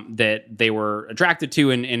that they were attracted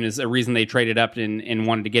to and is a reason they traded up and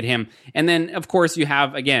wanted to get him. And then, of course, you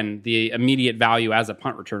have, again, the immediate value as a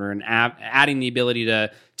punt returner and adding the ability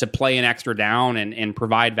to play an extra down and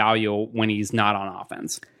provide value when he's not on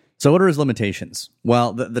offense. So what are his limitations?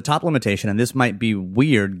 Well, the top limitation, and this might be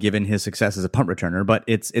weird given his success as a punt returner, but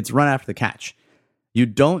it's run after the catch. You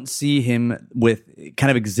don't see him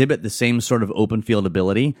kind of exhibit the same sort of open field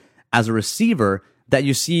ability as a receiver that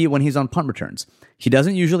you see when he's on punt returns. He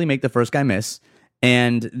doesn't usually make the first guy miss,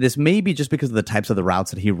 and this may be just because of the types of the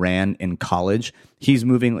routes that he ran in college. He's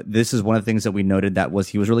moving. This is one of the things that we noted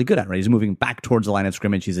he was really good at, right? He's moving back towards the line of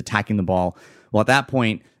scrimmage. He's attacking the ball. Well, at that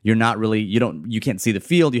point, you're not really, you can't see the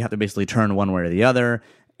field. You have to basically turn one way or the other.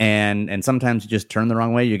 And sometimes you just turn the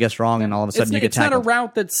wrong way, you guess wrong, and all of a sudden you get tackled. It's not a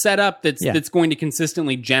route that's set up that's going to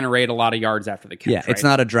consistently generate a lot of yards after the catch. Yeah, it's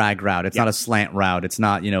not a drag route. It's not a slant route. It's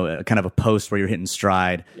not, kind of a post where you're hitting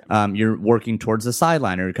stride. Yeah. You're working towards the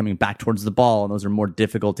sideline or you're coming back towards the ball, and those are more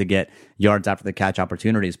difficult to get yards after the catch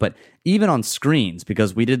opportunities. But even on screens,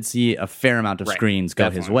 because we did see a fair amount of screens go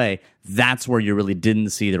his way, that's where you really didn't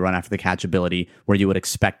see the run after the catch ability where you would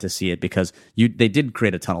expect to see it, because they did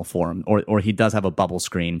create a tunnel for him, or he does have a bubble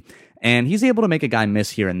screen. And he's able to make a guy miss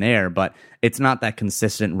here and there, but it's not that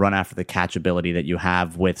consistent run after the catch ability that you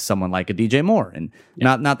have with someone like a DJ Moore. And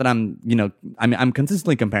not that I'm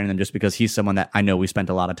consistently comparing them just because he's someone that I know we spent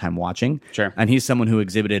a lot of time watching. Sure. And he's someone who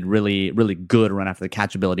exhibited really, really good run after the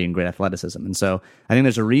catch ability and great athleticism. And so I think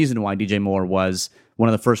there's a reason why DJ Moore was one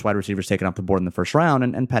of the first wide receivers taken off the board in the first round,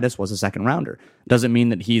 and Pettis was a second rounder. Doesn't mean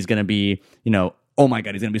that he's going to be, oh my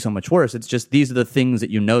God, he's going to be so much worse. It's just these are the things that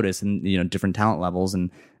you notice in different talent levels, and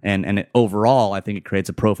overall, I think it creates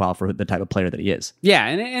a profile for the type of player that he is. Yeah,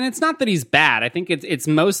 and it's not that he's bad. I think it's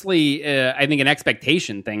mostly I think an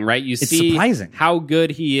expectation thing, right? You see surprising how good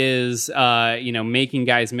he is, making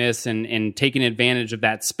guys miss and taking advantage of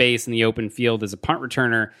that space in the open field as a punt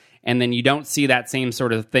returner. And then you don't see that same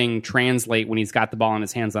sort of thing translate when he's got the ball in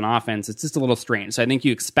his hands on offense. It's just a little strange. So I think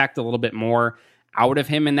you expect a little bit more out of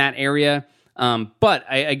him in that area. But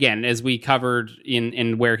again, as we covered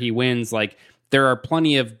in where he wins, like there are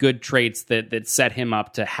plenty of good traits that set him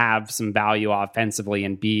up to have some value offensively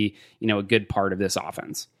and be, a good part of this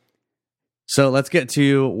offense. So let's get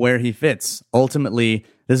to where he fits. Ultimately,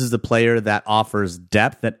 this is the player that offers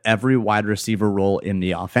depth at every wide receiver role in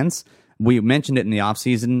the offense. We mentioned it in the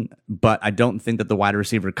offseason, but I don't think that the wide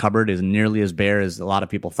receiver cupboard is nearly as bare as a lot of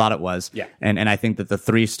people thought it was. Yeah. And I think that the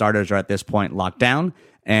three starters are at this point locked down,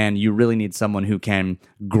 and you really need someone who can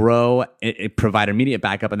grow, provide immediate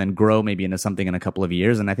backup, and then grow maybe into something in a couple of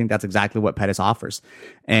years. And I think that's exactly what Pettis offers.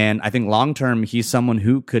 And I think long-term, he's someone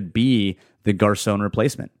who could be the Garcon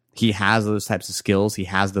replacement. He has those types of skills. He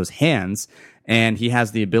has those hands, and he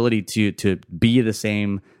has the ability to be the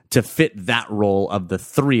same, to fit that role of the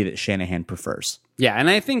three that Shanahan prefers. Yeah, and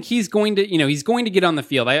I think he's going to get on the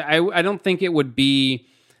field. I don't think it would be.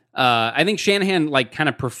 I think Shanahan kind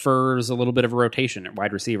of prefers a little bit of a rotation at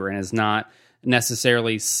wide receiver and is not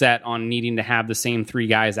necessarily set on needing to have the same three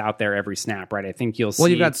guys out there every snap, right? I think you'll see. Well,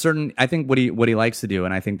 you've got certain. I think what he likes to do,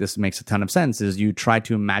 and I think this makes a ton of sense, is you try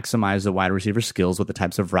to maximize the wide receiver skills with the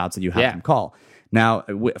types of routes that you have them call. Now,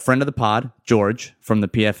 a friend of the pod, George from the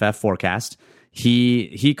PFF Forecast,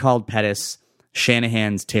 he called Pettis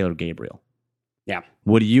Shanahan's Taylor Gabriel. Yeah.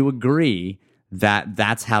 Would you agree that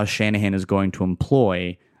that's how Shanahan is going to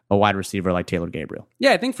employ a wide receiver like Taylor Gabriel?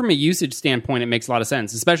 Yeah, I think from a usage standpoint, it makes a lot of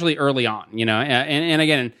sense, especially early on. And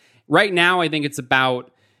again, right now, I think it's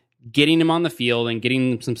about getting him on the field and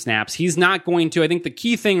getting him some snaps. He's not going to. I think the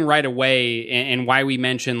key thing right away, and why we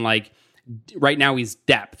mention right now he's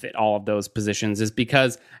depth at all of those positions, is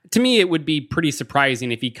because to me it would be pretty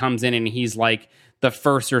surprising if he comes in and he's like the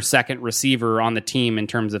first or second receiver on the team in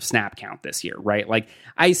terms of snap count this year, right? Like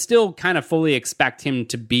I still kind of fully expect him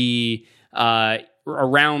to be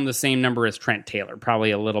around the same number as Trent Taylor,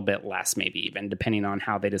 probably a little bit less, maybe even, depending on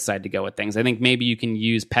how they decide to go with things. I think maybe you can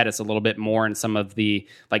use Pettis a little bit more in some of the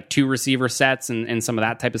two receiver sets and some of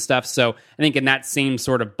that type of stuff. So I think in that same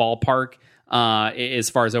sort of ballpark as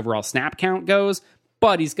far as overall snap count goes,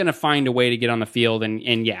 but he's going to find a way to get on the field.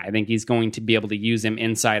 And yeah, I think he's going to be able to use him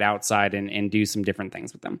inside, outside, and do some different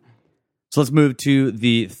things with them. So let's move to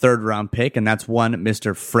the third round pick, and that's one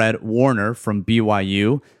Mr. Fred Warner from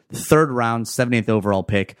BYU. Third round, 78th overall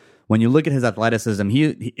pick. When you look at his athleticism,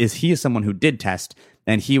 he is someone who did test,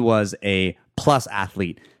 and he was a plus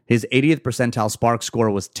athlete. His 80th percentile SPARQ score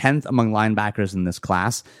was 10th among linebackers in this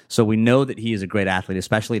class, so we know that he is a great athlete,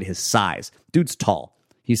 especially at his size. Dude's tall.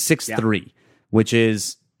 He's 6'3", which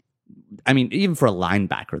is, I mean, even for a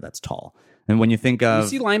linebacker, that's tall. And when you think of... You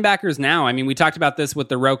see linebackers now, I mean, we talked about this with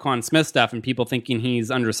the Roquan Smith stuff and people thinking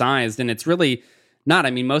he's undersized, and it's really not.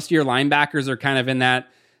 I mean, most of your linebackers are kind of in that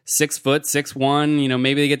 6 foot, 6'1",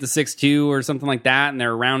 maybe they get to 6'2" or something like that, and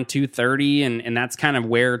they're around 230, and that's kind of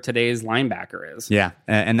where today's linebacker is. Yeah,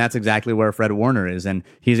 and that's exactly where Fred Warner is, and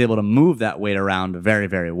he's able to move that weight around very,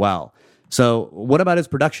 very well. So what about his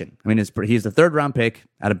production? I mean, he's the third round pick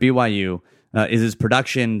out of BYU. Is his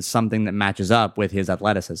production something that matches up with his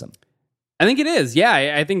athleticism? I think it is.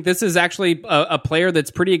 Yeah, I think this is actually a player that's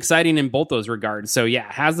pretty exciting in both those regards. So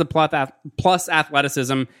yeah, has the plus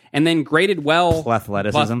athleticism, and then graded well.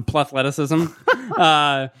 Athleticism.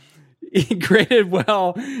 He graded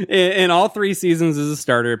well in all 3 seasons as a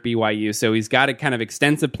starter at BYU. So he's got a kind of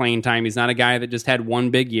extensive playing time. He's not a guy that just had one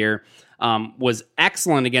big year. Was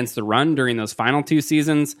excellent against the run during those final 2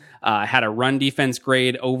 seasons. Had a run defense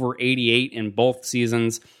grade over 88 in both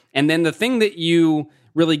seasons. And then the thing that you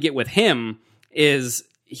really get with him is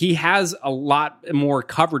he has a lot more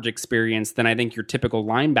coverage experience than I think your typical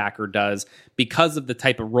linebacker does because of the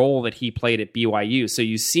type of role that he played at BYU. So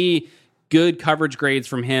you see good coverage grades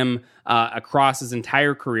from him across his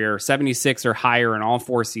entire career, 76 or higher in all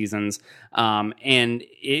 4 seasons. And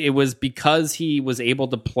it was because he was able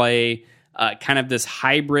to play kind of this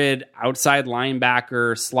hybrid outside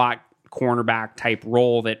linebacker, slot cornerback type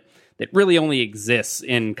role that really only exists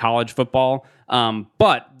in college football.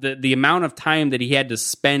 But the amount of time that he had to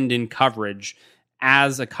spend in coverage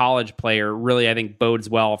as a college player really, I think, bodes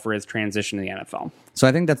well for his transition to the NFL. So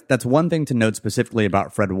I think that's one thing to note specifically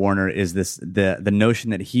about Fred Warner is the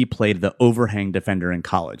notion that he played the overhang defender in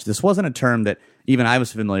college. This wasn't a term that even I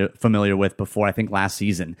was familiar with before, I think, last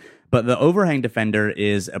season. But the overhang defender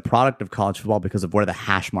is a product of college football because of where the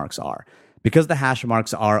hash marks are. Because the hash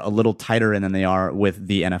marks are a little tighter than they are with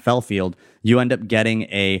the NFL field, you end up getting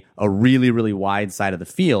a really, really wide side of the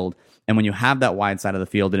field. And when you have that wide side of the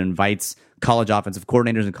field, it invites college offensive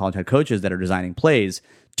coordinators and college head coaches that are designing plays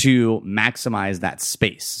to maximize that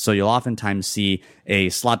space. So you'll oftentimes see a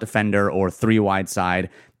slot defender or 3 wide side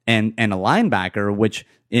and a linebacker, which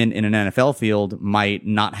in an NFL field might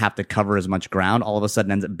not have to cover as much ground, all of a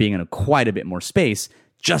sudden ends up being in quite a bit more space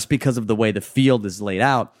just because of the way the field is laid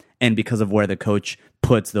out and because of where the coach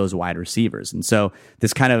puts those wide receivers. And so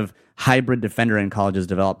this kind of hybrid defender in college is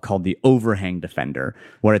developed called the overhang defender,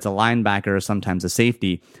 where it's a linebacker or sometimes a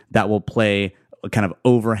safety that will play kind of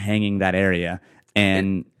overhanging that area.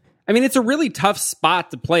 And I mean, it's a really tough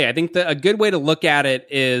spot to play. I think that a good way to look at it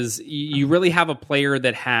is you really have a player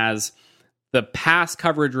that has the pass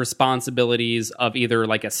coverage responsibilities of either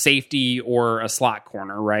like a safety or a slot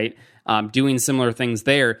corner, right? Doing similar things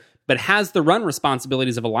there, but has the run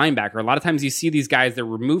responsibilities of a linebacker. A lot of times you see these guys, they're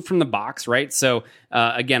removed from the box, right? So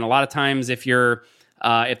again, a lot of times if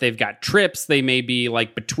they've got trips, they may be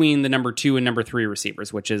like between the number 2 and number 3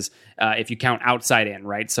 receivers, which is if you count outside in,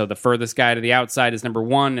 right? So the furthest guy to the outside is number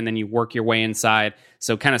 1, and then you work your way inside.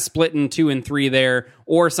 So kind of splitting 2 and 3 there.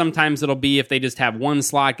 Or sometimes it'll be if they just have one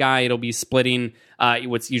slot guy, it'll be splitting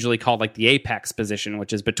what's usually called like the apex position,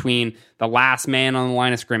 which is between the last man on the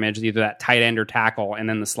line of scrimmage, either that tight end or tackle, and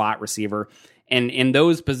then the slot receiver. And in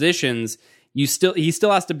those positions, he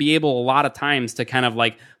still has to be able a lot of times to kind of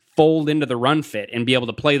like fold into the run fit and be able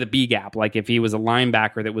to play the B gap, like if he was a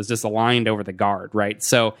linebacker that was just aligned over the guard, right?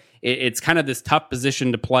 So it's kind of this tough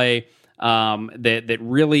position to play that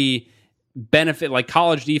really benefit, like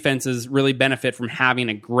college defenses really benefit from having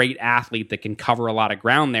a great athlete that can cover a lot of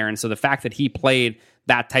ground there. And so the fact that he played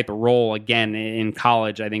that type of role again in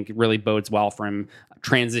college, I think really bodes well for him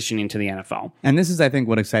transitioning to the NFL. And this is, I think,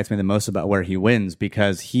 what excites me the most about where he wins,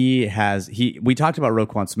 because we talked about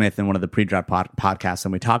Roquan Smith in one of the pre-draft podcasts,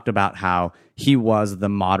 and we talked about how he was the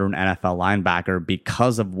modern NFL linebacker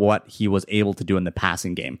because of what he was able to do in the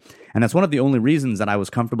passing game. And that's one of the only reasons that I was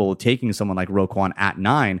comfortable with taking someone like Roquan at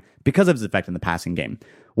 9, because of his effect in the passing game.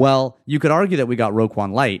 Well, you could argue that we got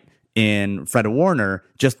Roquan light in Fred Warner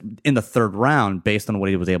just in the 3rd round based on what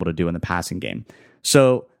he was able to do in the passing game.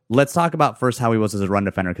 So let's talk about first how he was as a run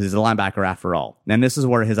defender, because he's a linebacker after all. And this is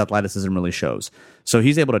where his athleticism really shows. So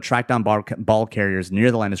he's able to track down ball carriers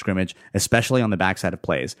near the line of scrimmage, especially on the backside of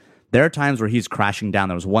plays. There are times where he's crashing down.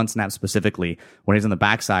 There was one snap specifically where he's on the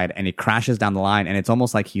backside and he crashes down the line, and it's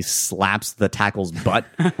almost like he slaps the tackle's butt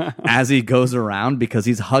as he goes around, because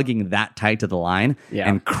he's hugging that tight to the line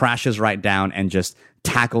and crashes right down and just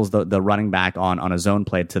tackles the running back on a zone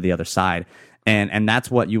play to the other side. And that's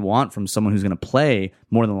what you want from someone who's going to play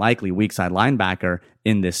more than likely weak side linebacker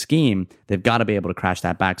in this scheme. They've got to be able to crash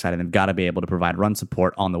that backside, and they've got to be able to provide run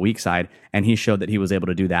support on the weak side. And he showed that he was able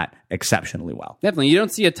to do that exceptionally well. Definitely. You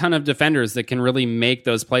don't see a ton of defenders that can really make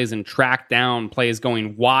those plays and track down plays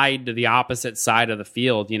going wide to the opposite side of the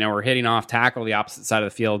field, or hitting off tackle the opposite side of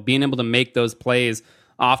the field. Being able to make those plays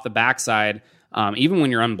off the backside, even when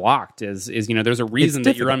you're unblocked, is there's a reason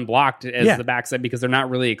that you're unblocked as the backside, because they're not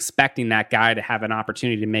really expecting that guy to have an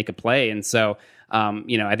opportunity to make a play. And so,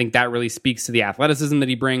 I think that really speaks to the athleticism that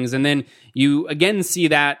he brings. And then you again see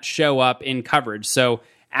that show up in coverage. So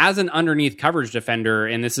as an underneath coverage defender,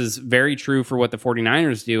 and this is very true for what the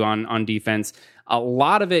 49ers do on defense, a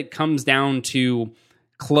lot of it comes down to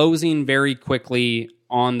closing very quickly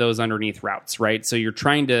on those underneath routes, right? So you're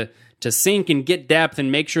trying to sink and get depth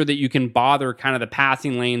and make sure that you can bother kind of the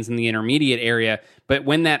passing lanes in the intermediate area. But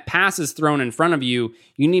when that pass is thrown in front of you,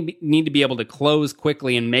 you need to be able to close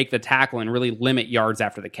quickly and make the tackle and really limit yards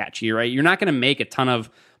after the catch. Right? You're not going to make a ton of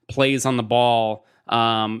plays on the ball,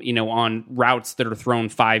 on routes that are thrown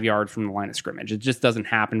 5 yards from the line of scrimmage. It just doesn't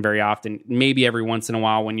happen very often. Maybe every once in a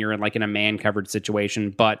while when you're in a man covered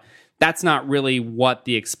situation, but that's not really what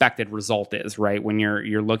the expected result is, right? When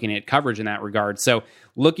you're looking at coverage in that regard. So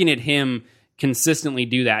looking at him consistently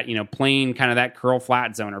do that, playing kind of that curl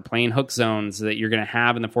flat zone or playing hook zones that you're going to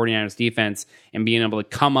have in the 49ers defense, and being able to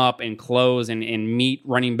come up and close and meet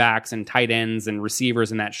running backs and tight ends and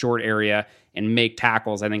receivers in that short area and make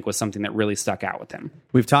tackles, I think was something that really stuck out with him.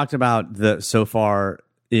 We've talked about so far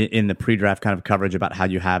in the pre-draft kind of coverage about how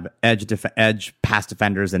you have edge pass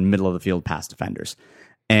defenders and middle of the field pass defenders.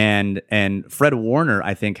 And Fred Warner,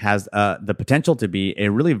 I think, has the potential to be a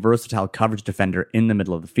really versatile coverage defender in the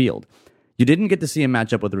middle of the field. You didn't get to see him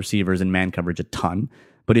match up with receivers in man coverage a ton,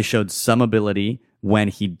 but he showed some ability when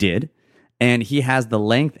he did, and he has the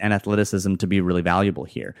length and athleticism to be really valuable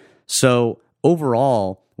here. So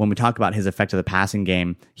overall, when we talk about his effect of the passing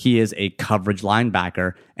game, he is a coverage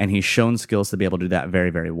linebacker, and he's shown skills to be able to do that very,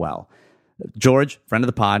 very well. George, friend of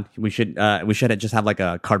the pod, we should just have like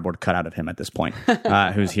a cardboard cutout of him at this point,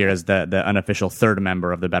 who's here as the unofficial third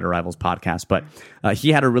member of the Better Rivals podcast. But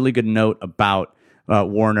he had a really good note about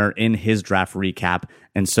Warner in his draft recap.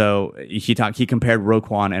 And so he compared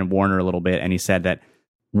Roquan and Warner a little bit, and he said that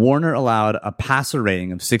Warner allowed a passer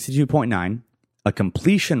rating of 62.9, a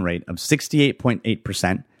completion rate of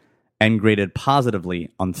 68.8%, and graded positively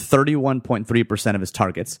on 31.3% of his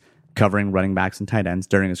targets, covering running backs and tight ends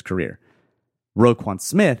during his career. Roquan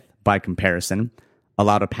Smith, by comparison,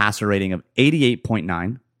 allowed a passer rating of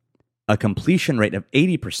 88.9, a completion rate of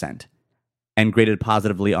 80%, and graded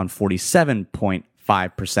positively on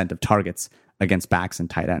 47.5% of targets against backs and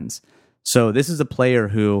tight ends. So this is a player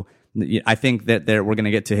who I think that we're going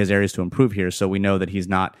to get to his areas to improve here, so we know that he's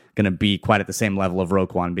not going to be quite at the same level of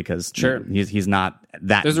Roquan because he's not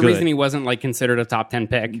that There's good. a reason he wasn't considered a top 10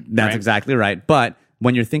 pick. That's right? exactly right. But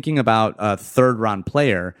when you're thinking about a third-round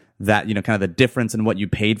player, that kind of the difference in what you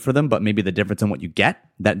paid for them, but maybe the difference in what you get,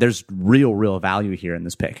 that there's real value here in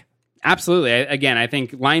this pick. Absolutely. Again, I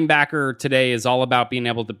think linebacker today is all about being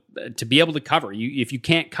able to be able to cover. If you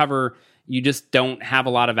can't cover, you just don't have a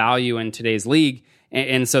lot of value in today's league.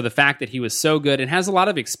 And so the fact that he was so good and has a lot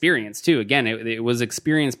of experience too. Again, it was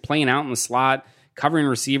experience playing out in the slot, covering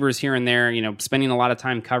receivers here and there. Spending a lot of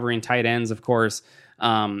time covering tight ends, of course.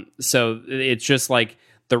 So it's just like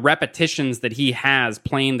the repetitions that he has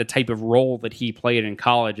playing the type of role that he played in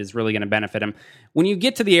college is really going to benefit him. When you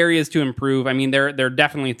get to the areas to improve, I mean, there are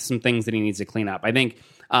definitely some things that he needs to clean up. I think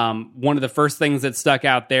one of the first things that stuck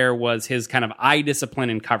out there was his kind of eye discipline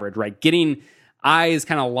in coverage, right? Getting eyes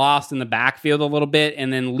kind of lost in the backfield a little bit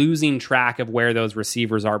and then losing track of where those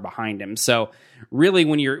receivers are behind him. So really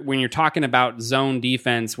when you're talking about zone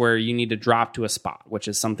defense where you need to drop to a spot, which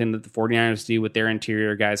is something that the 49ers do with their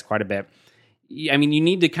interior guys quite a bit, I mean, you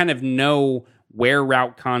need to kind of know where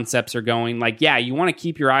route concepts are going. You want to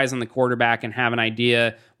keep your eyes on the quarterback and have an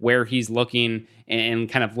idea where he's looking and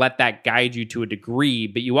kind of let that guide you to a degree.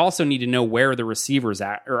 But you also need to know where the receivers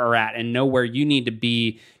are at and know where you need to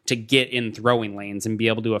be to get in throwing lanes and be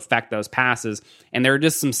able to affect those passes. And there are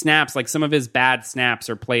just some snaps, like some of his bad snaps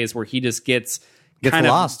or plays where he just gets kind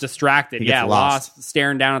lost. of distracted. Lost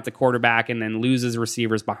staring down at the quarterback and then loses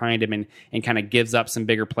receivers behind him and kind of gives up some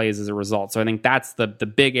bigger plays as a result. So I think that's the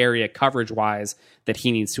big area coverage-wise that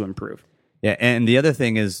he needs to improve. Yeah, and the other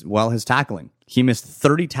thing is, his tackling. He missed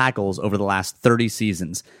 30 tackles over the last 30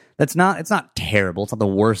 seasons. It's not terrible. It's not the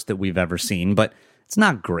worst that we've ever seen, but it's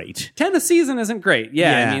not great. 10 a season isn't great.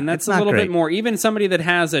 Yeah, I mean, that's a little bit more. Even somebody that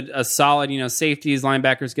has a solid, safeties,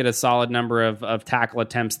 linebackers get a solid number of tackle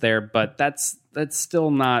attempts there, but that's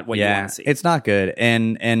still not what you want to see. It's not good.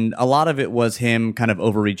 And a lot of it was him kind of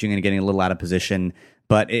overreaching and getting a little out of position,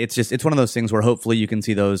 but it's one of those things where hopefully you can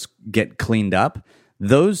see those get cleaned up.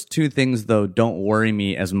 Those two things, though, don't worry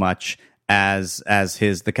me as much as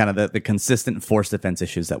the consistent force defense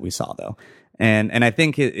issues that we saw, though. And I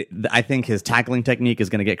think his tackling technique is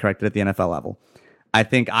going to get corrected at the NFL level. I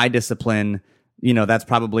think eye discipline, that's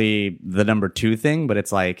probably the number 2 thing, but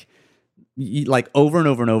it's like over and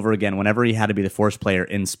over and over again, whenever he had to be the force player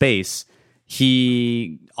in space,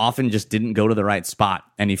 he often just didn't go to the right spot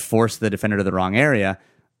and he forced the defender to the wrong area.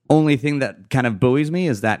 Only thing that kind of buoys me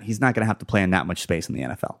is that he's not going to have to play in that much space in the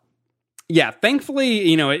NFL. Yeah,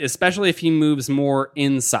 thankfully, especially if he moves more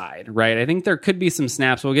inside, right? I think there could be some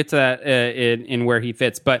snaps. We'll get to that in where he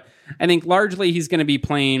fits. But I think largely he's going to be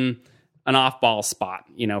playing an off-ball spot,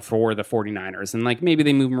 for the 49ers. And maybe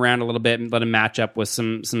they move him around a little bit and let him match up with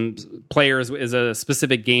some players as a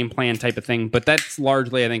specific game plan type of thing. But that's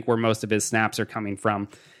largely, I think, where most of his snaps are coming from.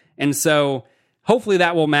 And so hopefully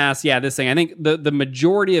that will mask, this thing. I think the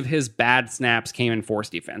majority of his bad snaps came in force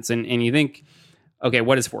defense. And you think okay,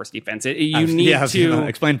 what is force defense? You need to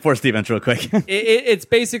explain force defense real quick. It's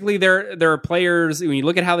basically there are players, when you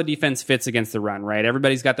look at how the defense fits against the run, right?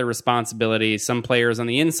 Everybody's got their responsibility. Some players on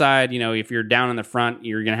the inside, if you're down in the front,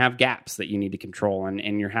 you're going to have gaps that you need to control,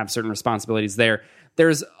 and you have certain responsibilities there.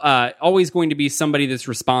 There's always going to be somebody that's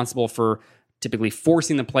responsible for typically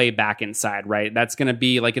forcing the play back inside, right? That's going to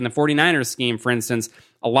be like in the 49ers scheme, for instance,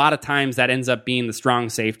 a lot of times that ends up being the strong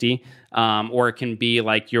safety, or it can be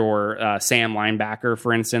like your Sam linebacker,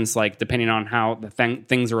 for instance, like depending on how the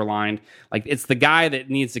things are aligned. Like it's the guy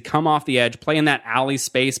that needs to come off the edge, play in that alley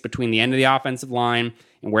space between the end of the offensive line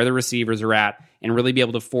and where the receivers are at, and really be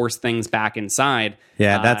able to force things back inside.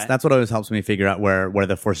 Yeah, that's what always helps me figure out where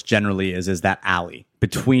the force generally is that alley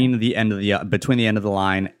between the end of the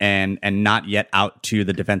line and not yet out to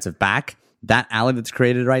the defensive back. That alley that's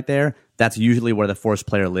created right there, that's usually where the force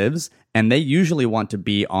player lives, and they usually want to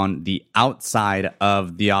be on the outside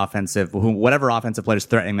of the whatever offensive player is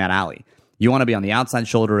threatening that alley. You want to be on the outside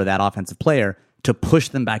shoulder of that offensive player to push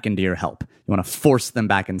them back into your help. You want to force them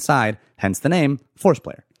back inside, hence the name force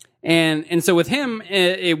player. And so with him,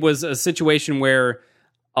 it was a situation where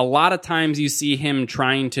a lot of times you see him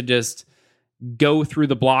trying to just go through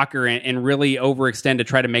the blocker and really overextend to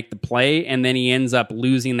try to make the play, and then he ends up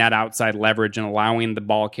losing that outside leverage and allowing the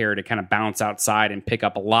ball carrier to kind of bounce outside and pick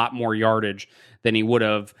up a lot more yardage than he would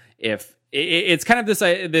have if it's kind of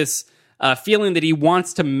this feeling that he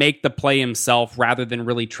wants to make the play himself rather than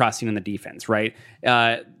really trusting in the defense, right?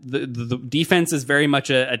 The defense is very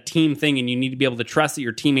much a team thing, and you need to be able to trust that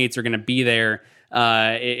your teammates are going to be there.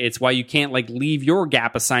 It's why you can't leave your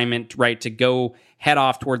gap assignment, right, to go head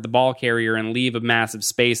off toward the ball carrier and leave a massive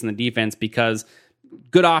space in the defense, because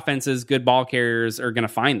good offenses, good ball carriers are going to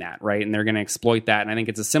find that, right? And they're going to exploit that. And I think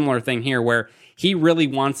it's a similar thing here where he really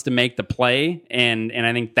wants to make the play, and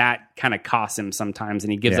I think that kind of costs him sometimes,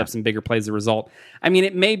 and he gives up some bigger plays as a result. I mean,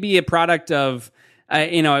 it may be a product of,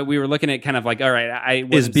 we were looking at kind of all right, I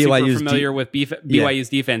wasn't super familiar with BYU's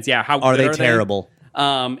defense. Yeah, how are they terrible?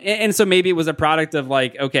 And so maybe it was a product of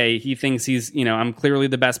okay, he thinks he's, I'm clearly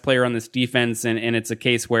the best player on this defense, and it's a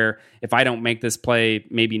case where if I don't make this play,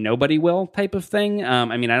 maybe nobody will type of thing. I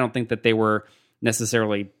don't think that they were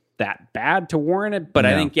necessarily that bad to warrant it, but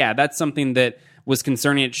I think, that's something that was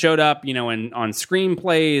concerning. It showed up, on screen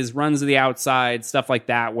plays, runs to the outside, stuff like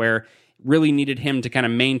that, where really needed him to kind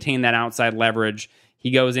of maintain that outside leverage. He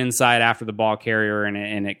goes inside after the ball carrier,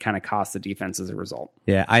 and it kind of costs the defense as a result.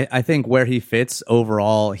 Yeah, I think where he fits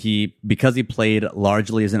overall, because he played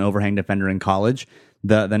largely as an overhang defender in college,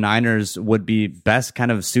 the Niners would be best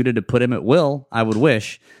kind of suited to put him at will, I would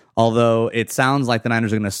wish. Although it sounds like the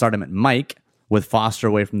Niners are going to start him at Mike with Foster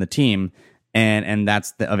away from the team. And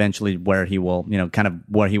that's eventually where he will,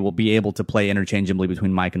 where he will be able to play interchangeably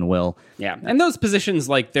between Mike and Will. Yeah, and those positions,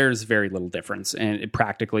 there's very little difference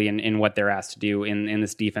practically in what they're asked to do in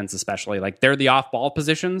this defense, especially. They're the off-ball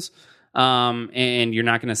positions, and you're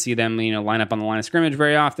not going to see them, line up on the line of scrimmage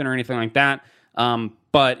very often or anything like that.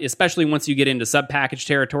 But especially once you get into sub-package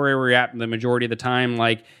territory where you're at the majority of the time,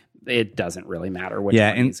 it doesn't really matter.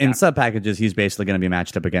 In sub packages, he's basically going to be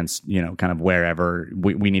matched up against, kind of wherever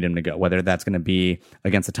we need him to go, whether that's going to be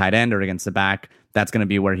against the tight end or against the back. That's going to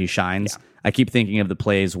be where he shines. Yeah. I keep thinking of the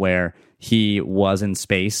plays where he was in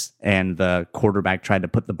space and the quarterback tried to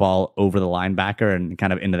put the ball over the linebacker and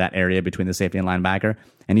kind of into that area between the safety and linebacker.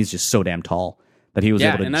 And he's just so damn tall that he was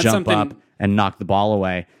able to jump up and knock the ball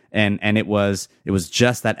away. And it was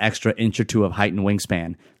just that extra inch or two of height and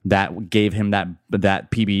wingspan that gave him that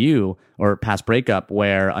PBU or pass breakup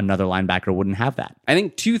where another linebacker wouldn't have that. I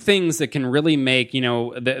think two things that can really make,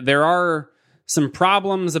 there are some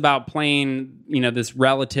problems about playing, this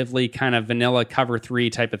relatively kind of vanilla cover 3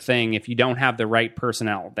 type of thing if you don't have the right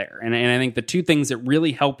personnel there. And I think the two things that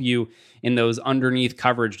really help you in those underneath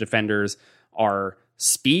coverage defenders are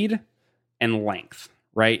speed and length,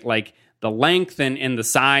 right? The length and the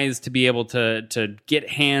size to be able to get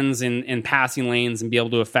hands in passing lanes and be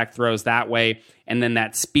able to affect throws that way, and then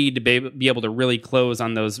that speed to be able to really close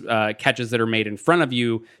on those catches that are made in front of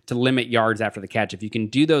you to limit yards after the catch. If you can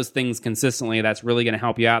do those things consistently, that's really going to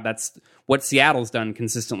help you out. That's what Seattle's done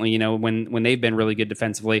consistently, when they've been really good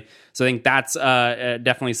defensively. So I think that's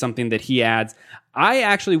definitely something that he adds. I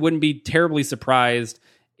actually wouldn't be terribly surprised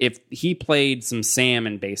if he played some Sam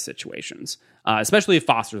in base situations. Especially if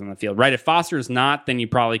Foster's on the field, right? If Foster's not, then you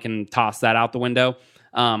probably can toss that out the window.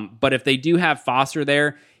 But if they do have Foster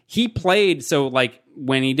there, he played, so like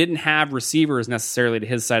when he didn't have receivers necessarily to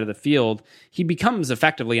his side of the field, he becomes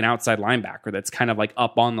effectively an outside linebacker that's kind of like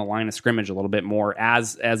up on the line of scrimmage a little bit more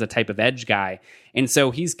as a type of edge guy. And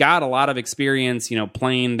so he's got a lot of experience,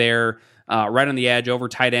 playing there right on the edge, over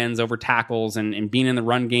tight ends, over tackles, and being in the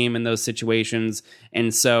run game in those situations.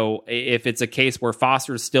 And so if it's a case where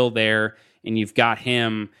Foster's still there and you've got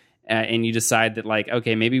him, and you decide that, like,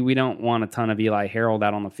 okay, maybe we don't want a ton of Eli Harold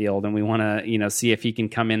out on the field, and we want to, see if he can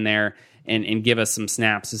come in there and give us some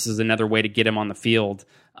snaps. This is another way to get him on the field.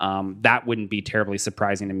 That wouldn't be terribly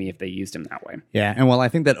surprising to me if they used him that way. Yeah, and while I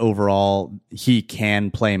think that overall he can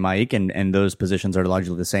play Mike, and those positions are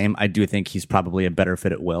largely the same, I do think he's probably a better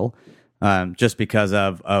fit at will. Just because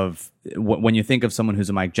of when you think of someone who's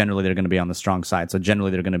a Mike, generally they're going to be on the strong side. So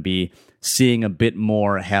generally they're going to be seeing a bit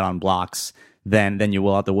more head on blocks than you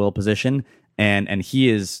will at the will position, and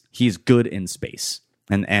he's good in space,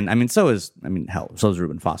 and I mean so is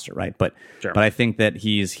Reuben Foster, right? But sure. But I think that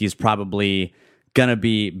he's probably gonna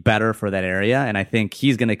be better for that area, and I think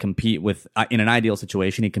he's gonna compete with in an ideal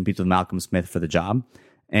situation he competes with Malcolm Smith for the job,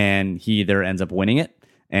 and he either ends up winning it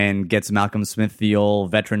and gets Malcolm Smith the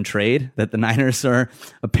old veteran trade that the Niners are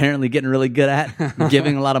apparently getting really good at,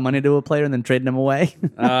 giving a lot of money to a player and then trading him away.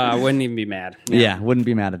 I wouldn't even be mad. Yeah, wouldn't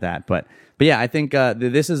be mad at that. But yeah, I think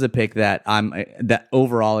this is a pick that that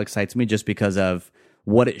overall excites me just because of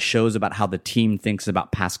what it shows about how the team thinks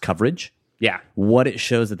about pass coverage. Yeah, what it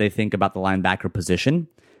shows that they think about the linebacker position,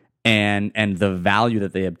 and the value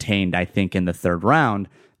that they obtained, I think, in the third round.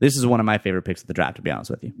 This is one of my favorite picks of the draft, to be honest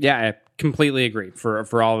with you. Yeah, I completely agree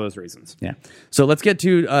for all those reasons. Yeah. So let's get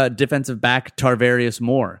to defensive back Tarvarius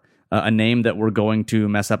Moore, a name that we're going to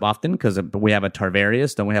mess up often because we have a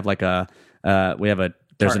Tarvarius, then we have like I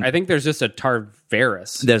think there's just a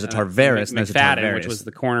Tarvaris. There's a Tarvaris. McFadden, which was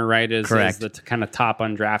the corner, right? Correct. Is the kind of top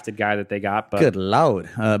undrafted guy that they got. But. Good Lord.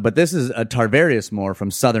 But this is a Tarvarius Moore from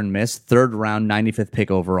Southern Miss, third round, 95th pick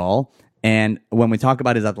overall. And when we talk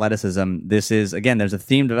about his athleticism, this is, again, there's a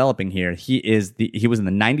theme developing here. He was in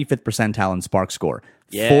the 95th percentile in SPARQ score.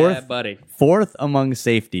 Yeah, buddy. Fourth among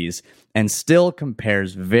safeties, and still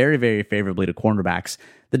compares very, very favorably to cornerbacks.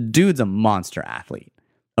 The dude's a monster athlete,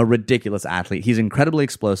 a ridiculous athlete. He's incredibly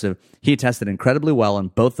explosive. He tested incredibly well in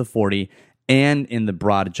both the 40 and in the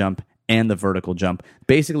broad jump and the vertical jump.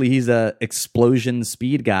 Basically, he's a explosion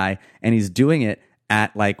speed guy, and he's doing it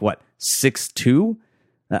at 6'2"?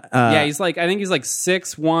 Yeah, I think he's like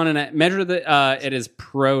 6'1" and measured at his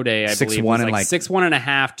pro day, I believe. 6'1" and 6'1" and a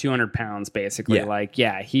half, 200 pounds, basically.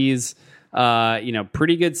 Yeah. He's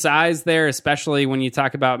pretty good size there, especially when you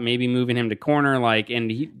talk about maybe moving him to corner, and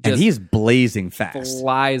he's blazing fast,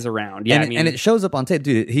 flies around. Yeah, and it shows up on tape,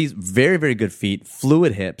 dude. He's very, very good feet,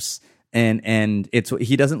 fluid hips. And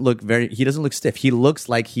he doesn't look stiff. He looks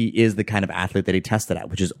like he is the kind of athlete that he tested at,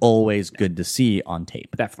 which is always good to see on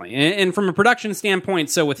tape. Definitely. And from a production standpoint,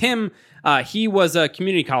 so with him, he was a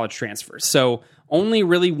community college transfer. So only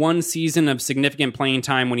really one season of significant playing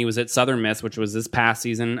time when he was at Southern Miss, which was this past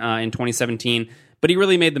season in 2017. But he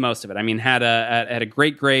really made the most of it. I mean, had a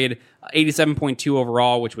great grade, 87.2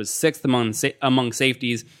 overall, which was sixth among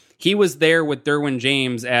safeties. He was there with Derwin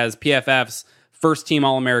James as PFF's first-team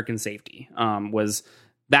All-American safety. Was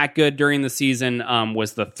that good during the season,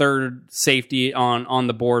 was the third safety on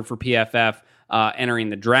the board for PFF entering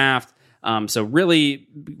the draft. So really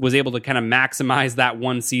was able to kind of maximize that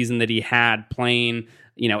one season that he had playing,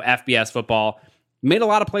 FBS football. Made a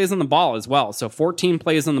lot of plays on the ball as well. So 14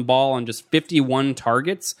 plays on the ball on just 51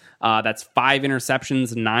 targets. That's 5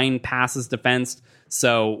 interceptions, 9 passes defensed.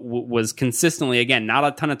 So was consistently, again, not a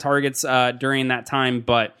ton of targets during that time,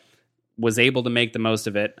 but was able to make the most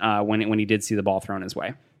of it when he did see the ball thrown his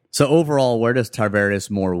way. So overall, where does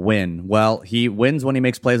Tarvarius Moore win? Well, he wins when he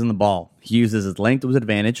makes plays on the ball. He uses his length to his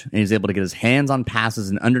advantage, and he's able to get his hands on passes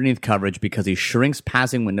and underneath coverage because he shrinks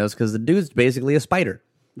passing windows because the dude's basically a spider.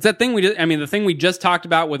 It's that thing the thing we just talked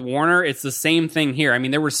about with Warner, it's the same thing here. I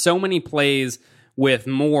mean, there were so many plays with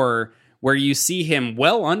Moore where you see him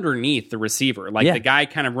well underneath the receiver, the guy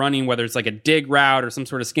kind of running, whether it's like a dig route or some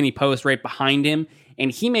sort of skinny post right behind him,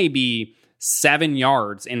 and he may be 7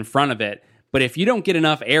 yards in front of it, but if you don't get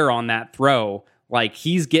enough air on that throw,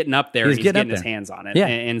 he's getting up there and he's getting his hands on it. Yeah.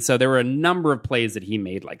 And so there were a number of plays that he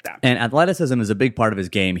made like that. And athleticism is a big part of his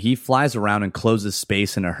game. He flies around and closes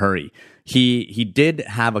space in a hurry. He did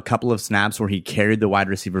have a couple of snaps where he carried the wide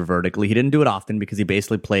receiver vertically. He didn't do it often because he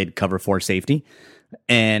basically played cover 4 safety.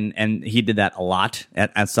 And he did that a lot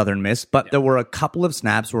at Southern Miss, but there were a couple of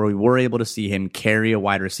snaps where we were able to see him carry a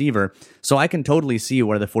wide receiver. So I can totally see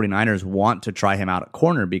where the 49ers want to try him out at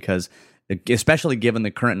corner because, especially given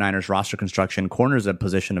the current Niners roster construction, corner is a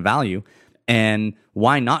position of value. And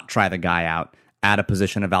why not try the guy out at a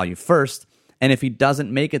position of value first? And if he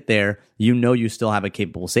doesn't make it there, you still have a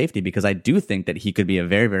capable safety, because I do think that he could be a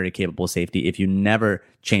very, very capable safety if you never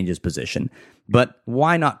change his position. But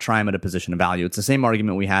why not try him at a position of value? It's the same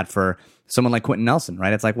argument we had for someone like Quentin Nelson,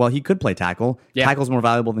 right? It's like, well, he could play tackle. Yeah. Tackle's more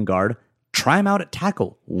valuable than guard. Try him out at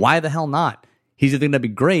tackle. Why the hell not? He's either going to be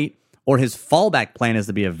great, or his fallback plan is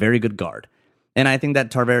to be a very good guard. And I think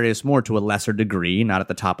that Tarvarius Moore, to a lesser degree, not at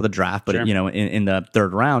the top of the draft, but sure, in the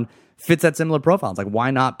third round, fits that similar profile. It's like, why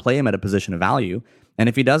not play him at a position of value? And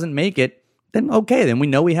if he doesn't make it, then okay, then we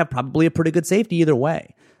know we have probably a pretty good safety either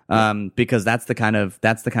way, because that's the kind of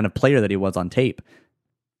player that he was on tape.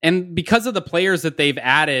 And because of the players that they've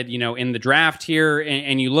added, in the draft here,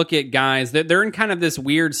 and you look at guys that they're in kind of this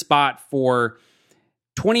weird spot for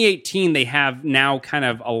 2018. They have now kind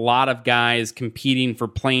of a lot of guys competing for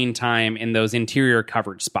playing time in those interior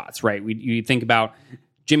coverage spots, right? You think about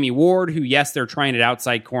Jimmy Ward, who, yes, they're trying it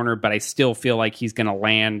outside corner, but I still feel like he's going to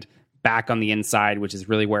land back on the inside, which is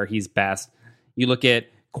really where he's best. You look at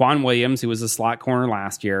Quan Williams, who was a slot corner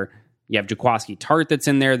last year. You have Jaquaski Tart that's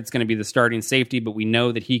in there that's going to be the starting safety, but we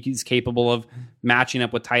know that he's capable of matching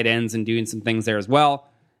up with tight ends and doing some things there as well.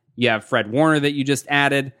 You have Fred Warner that you just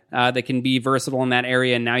added that can be versatile in that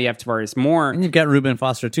area, and now you have Tarvarius Moore. And you've got Reuben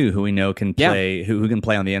Foster, too, who we know can play, who can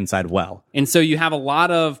play on the inside well. And so you have a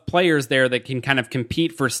lot of players there that can kind of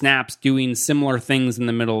compete for snaps doing similar things in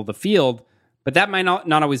the middle of the field, but that might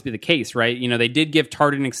not always be the case, right? They did give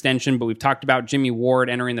Tart an extension, but we've talked about Jimmy Ward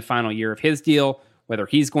entering the final year of his deal, whether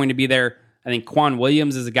he's going to be there. I think Quan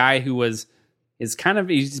Williams is a guy who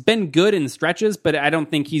he's been good in stretches, but I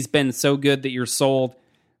don't think he's been so good that you're sold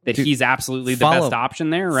that he's absolutely the best option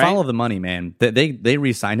there, right? Follow the money, man. They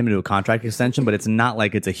re-signed him to a contract extension, but it's not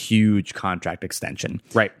like it's a huge contract extension.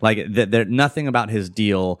 Right. Like, nothing about his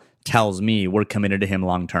deal tells me we're committed to him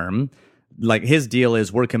long term. Like, his deal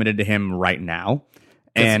is we're committed to him right now.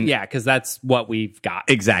 And because that's what we've got.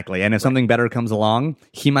 Exactly. And if something better comes along,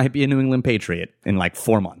 he might be a New England Patriot in like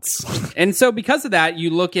 4 months. And so because of that, you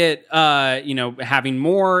look at, having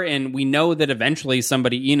more, and we know that eventually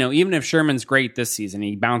somebody, even if Sherman's great this season,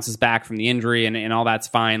 he bounces back from the injury and all that's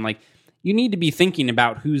fine. Like, you need to be thinking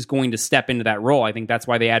about who's going to step into that role. I think that's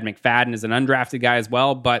why they add McFadden as an undrafted guy as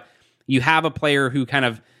well. But you have a player who kind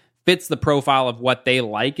of fits the profile of what they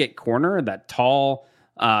like at corner, that tall,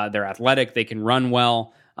 they're athletic, they can run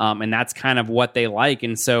well, and that's kind of what they like.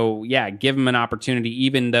 And so, give him an opportunity,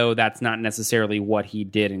 even though that's not necessarily what he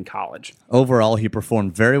did in college. Overall, he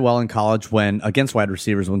performed very well in college against wide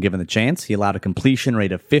receivers when given the chance. He allowed a completion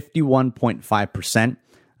rate of 51.5%.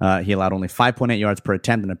 He allowed only 5.8 yards per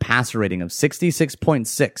attempt and a passer rating of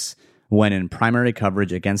 66.6 when in primary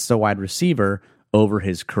coverage against a wide receiver over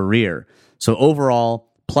his career. So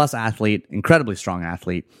overall, plus athlete, incredibly strong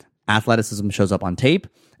athlete. Athleticism shows up on tape,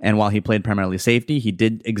 and while he played primarily safety, he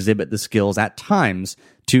did exhibit the skills at times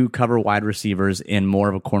to cover wide receivers in more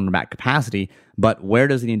of a cornerback capacity. But where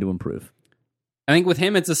does he need to improve? I think with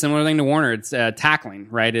him, it's a similar thing to Warner. It's tackling,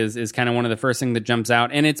 right, is kind of one of the first things that jumps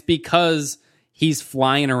out. And it's because he's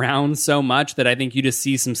flying around so much that I think you just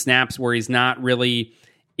see some snaps where he's not really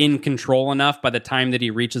in control enough by the time that he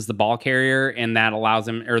reaches the ball carrier, and that allows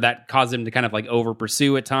him, or that causes him to kind of like over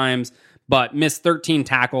pursue at times. But missed 13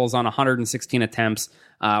 tackles on 116 attempts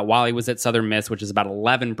while he was at Southern Miss, which is about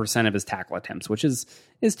 11% of his tackle attempts, which is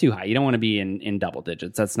too high. You don't want to be in double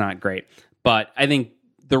digits. That's not great. But I think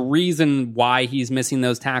the reason why he's missing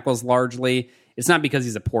those tackles largely, it's not because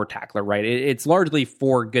he's a poor tackler, right? It's largely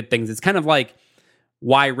for good things. It's kind of like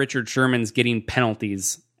why Richard Sherman's getting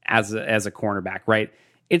penalties as a cornerback, right?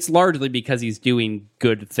 It's largely because he's doing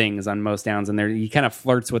good things on most downs, and he kind of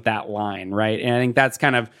flirts with that line, right? And I think that's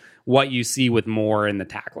kind of what you see with Moore in the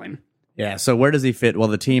tackling. Yeah, so where does he fit? Well,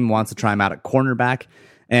 the team wants to try him out at cornerback,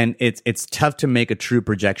 and it's tough to make a true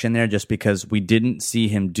projection there just because we didn't see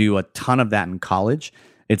him do a ton of that in college.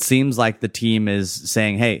 It seems like the team is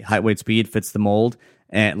saying, hey, height, weight, speed fits the mold,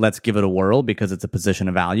 and let's give it a whirl because it's a position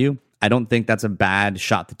of value. I don't think that's a bad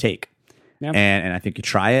shot to take. Yep. And I think you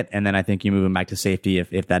try it, and then I think you move him back to safety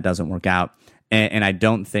if that doesn't work out. And I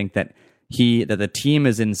don't think that the team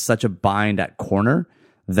is in such a bind at corner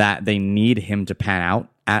that they need him to pan out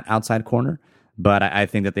at outside corner. But I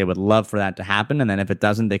think that they would love for that to happen. And then if it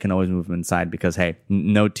doesn't, they can always move him inside because, hey,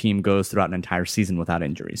 no team goes throughout an entire season without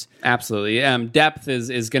injuries. Absolutely. Depth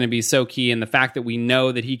is going to be so key. And the fact that we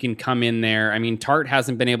know that he can come in there. I mean, Tart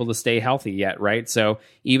hasn't been able to stay healthy yet, right? So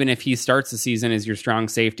even if he starts the season as your strong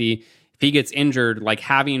safety, if he gets injured, like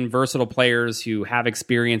having versatile players who have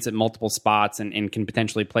experience at multiple spots and can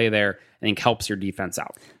potentially play there, I think helps your defense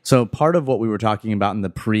out. So part of what we were talking about in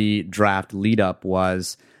the pre-draft lead-up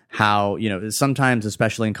was how, sometimes,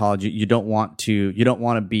 especially in college, you don't want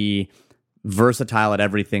to be versatile at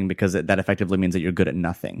everything, because that effectively means that you're good at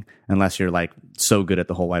nothing, unless you're like so good at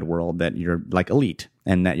the whole wide world that you're like elite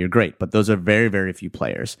and that you're great. But those are very, very few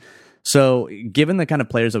players. So given the kind of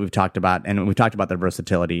players that we've talked about, and we've talked about their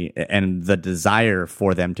versatility and the desire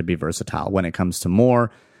for them to be versatile when it comes to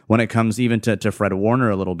Moore, when it comes even to Fred Warner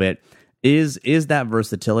a little bit, is that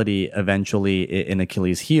versatility eventually an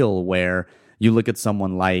Achilles heel, where you look at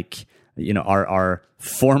someone like, our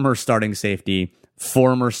former starting safety,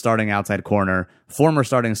 former starting outside corner, former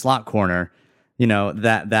starting slot corner,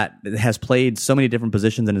 that has played so many different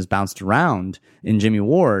positions and has bounced around in Jimmy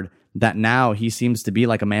Ward, that now he seems to be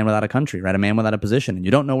like a man without a country, right? A man without a position, and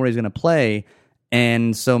you don't know where he's going to play.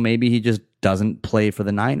 And so maybe he just doesn't play for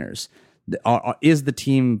the Niners. Is the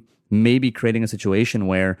team maybe creating a situation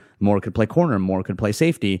where Moore could play corner, Moore could play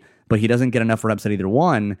safety, but he doesn't get enough reps at either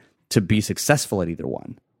one to be successful at either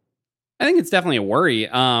one? I think it's definitely a worry.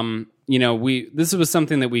 This was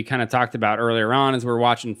something that we kind of talked about earlier on as we were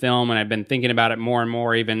watching film, and I've been thinking about it more and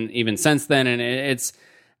more even since then. And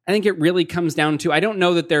I think it really comes down to, I don't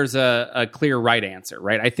know that there's a clear right answer,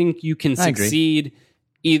 right? I think you can succeed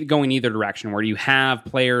going either direction, where you have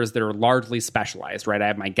players that are largely specialized, right? I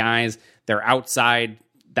have my guys, they're outside,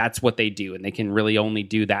 that's what they do, and they can really only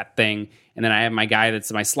do that thing. And then I have my guy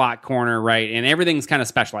that's my slot corner, right? And everything's kind of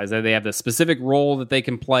specialized. They have the specific role that they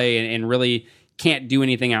can play and really can't do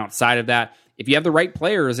anything outside of that. If you have the right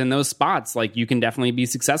players in those spots, like, you can definitely be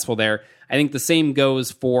successful there. I think the same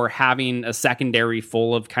goes for having a secondary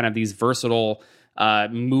full of kind of these versatile,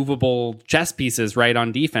 movable chess pieces, right,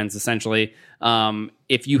 on defense, essentially.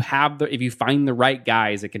 If you find the right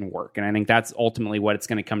guys, it can work. And I think that's ultimately what it's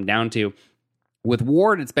going to come down to. With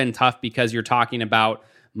Ward, it's been tough because you're talking about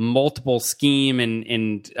multiple scheme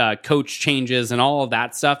and coach changes and all of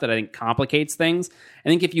that stuff that I think complicates things. I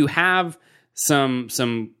think if you have some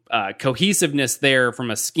cohesiveness there from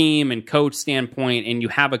a scheme and coach standpoint, and you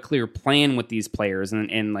have a clear plan with these players,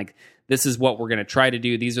 and like, this is what we're going to try to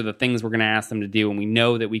do, these are the things we're going to ask them to do, and we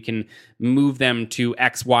know that we can move them to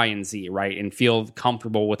X, Y, and Z, right, and feel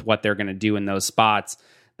comfortable with what they're going to do in those spots,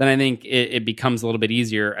 then I think it becomes a little bit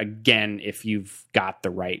easier, again, if you've got the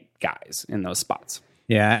right guys in those spots.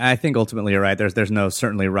 Yeah, I think ultimately you're right. There's no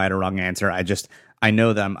certainly right or wrong answer. I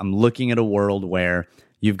know that I'm looking at a world where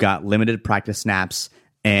you've got limited practice snaps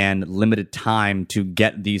and limited time to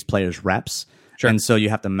get these players reps. Sure. And so you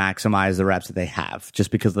have to maximize the reps that they have, just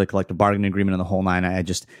because of the collective bargaining agreement and the whole nine.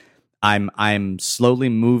 I'm slowly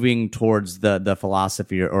moving towards the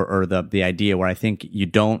philosophy or the idea where I think you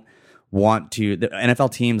don't want to, the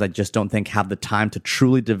NFL teams, I just don't think have the time to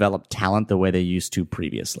truly develop talent the way they used to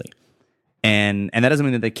previously. And that doesn't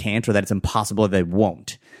mean that they can't, or that it's impossible that they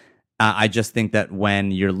won't. I just think that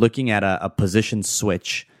when you're looking at a position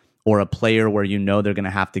switch, or a player where they're going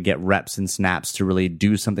to have to get reps and snaps to really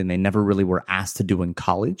do something they never really were asked to do in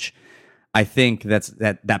college, I think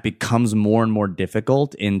that becomes more and more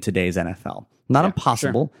difficult in today's NFL. Not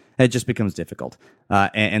impossible. Sure. It just becomes difficult.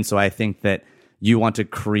 And so I think that you want to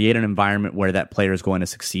create an environment where that player is going to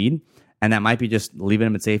succeed. And that might be just leaving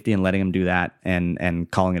him at safety and letting him do that and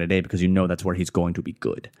calling it a day, because that's where he's going to be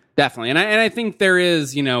good. Definitely. And I think there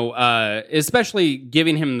is, especially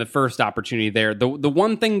giving him the first opportunity there. The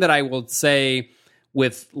one thing that I will say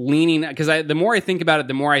with leaning, because the more I think about it,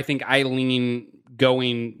 the more I think I lean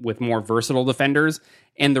going with more versatile defenders.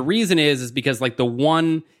 And the reason is because, like, the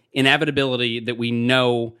one inevitability that we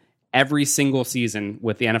know every single season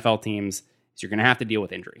with the NFL teams is you're going to have to deal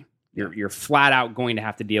with injury. You're flat out going to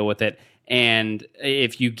have to deal with it. And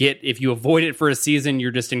if you avoid it for a season,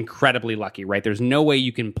 you're just incredibly lucky, right? There's no way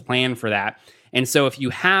you can plan for that. And so if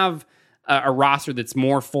you have a roster that's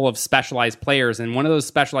more full of specialized players, and one of those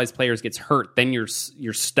specialized players gets hurt, then you're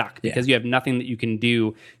stuck, because you have nothing that you can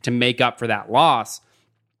do to make up for that loss.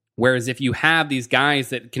 Whereas if you have these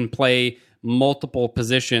guys that can play multiple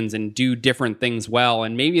positions and do different things well,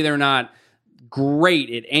 and maybe they're not great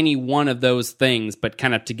at any one of those things, but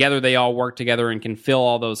kind of together they all work together and can fill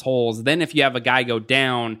all those holes, then if you have a guy go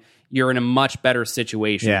down, you're in a much better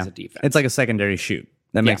situation as a defense. It's like a secondary shoot.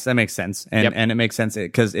 That makes sense. And it makes sense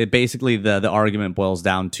because it basically the argument boils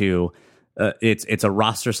down to it's a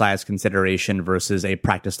roster size consideration versus a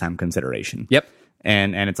practice time consideration. Yep.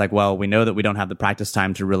 And it's like, well, we know that we don't have the practice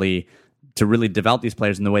time to really develop these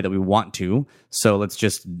players in the way that we want to, so let's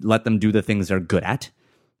just let them do the things they're good at.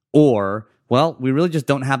 Or, well, we really just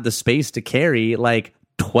don't have the space to carry like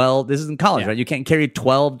 12. This isn't college, right? You can't carry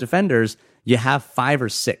 12 defenders. You have 5 or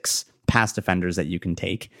 6 pass defenders that you can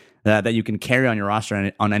take, that you can carry on your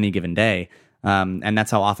roster on any given day. And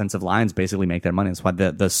that's how offensive lines basically make their money. That's why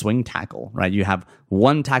the swing tackle, right? You have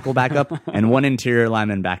one tackle backup and one interior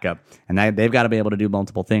lineman backup, and they've got to be able to do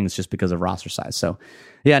multiple things just because of roster size. So,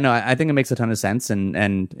 yeah, no, I think it makes a ton of sense,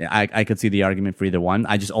 and I could see the argument for either one.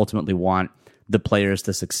 I just ultimately want the players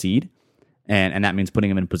to succeed. And that means putting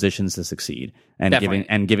them in positions to succeed and giving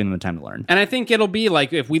them the time to learn. And I think it'll be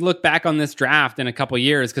like if we look back on this draft in a couple of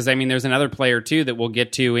years, because I mean, there's another player too that we'll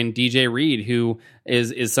get to in DJ Reed, who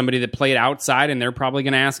is somebody that played outside, and they're probably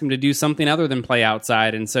going to ask him to do something other than play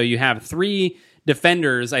outside. And so you have 3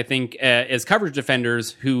 defenders, I think, as coverage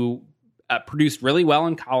defenders who produced really well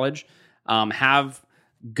in college, have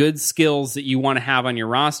good skills that you want to have on your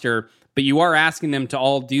roster. But you are asking them to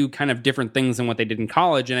all do kind of different things than what they did in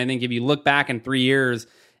college. And I think if you look back in 3 years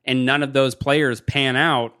and none of those players pan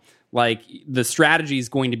out, like the strategy is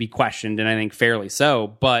going to be questioned, and I think fairly so.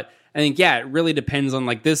 But I think, yeah, it really depends on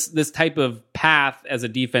like this type of path as a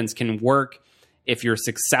defense can work if you're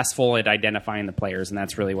successful at identifying the players. And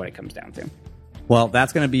that's really what it comes down to. Well,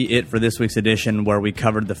 that's going to be it for this week's edition, where we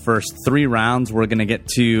covered the first 3 rounds. We're going to get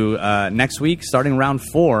to next week, starting round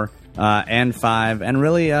 4. And 5, and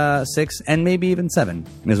really 6, and maybe even 7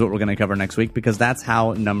 is what we're going to cover next week, because that's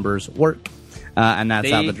how numbers work. And that's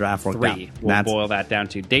how the draft worked out. We'll boil that down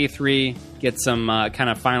to day 3, get some kind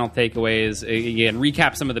of final takeaways, again,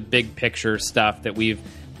 recap some of the big picture stuff that we've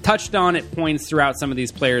touched on at points throughout some of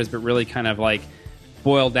these players, but really kind of like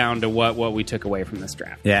boil down to what we took away from this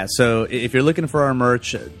draft. Yeah, so if you're looking for our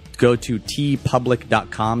merch, go to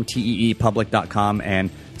teepublic.com, teepublic.com, and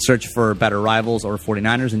search for Better Rivals or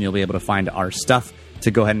 49ers, and you'll be able to find our stuff to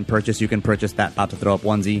go ahead and purchase. You can purchase that About to Throw Up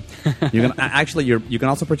onesie. You can actually you can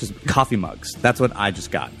also purchase coffee mugs. That's what I just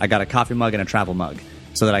got. I got a coffee mug and a travel mug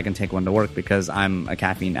so that I can take one to work because I'm a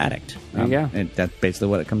caffeine addict. Yeah, that's basically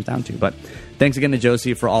what it comes down to. But thanks again to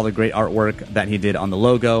Josie for all the great artwork that he did on the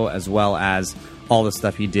logo, as well as all the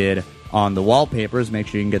stuff he did on the wallpapers. Make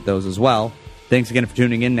sure you can get those as well. Thanks again for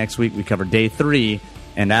tuning in. Next week we cover day 3,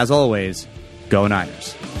 and as always, go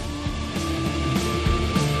Niners.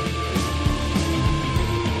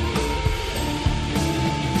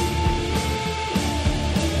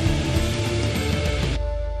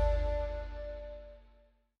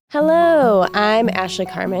 Hello, I'm Ashley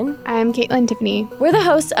Carmen. I'm Caitlin Tiffany. We're the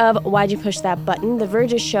hosts of Why'd You Push That Button, The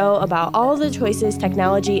Verge's show about all the choices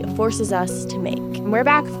technology forces us to make. We're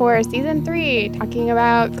back for season 3, talking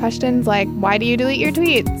about questions like, why do you delete your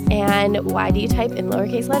tweets? And why do you type in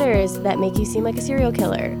lowercase letters that make you seem like a serial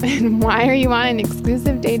killer? And why are you on an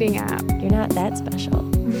exclusive dating app? You're not that special.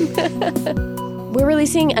 We're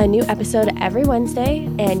releasing a new episode every Wednesday,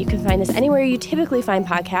 and you can find us anywhere you typically find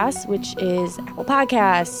podcasts, which is Apple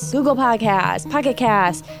Podcasts, Google Podcasts, Pocket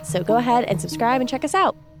Casts. So go ahead and subscribe and check us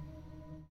out.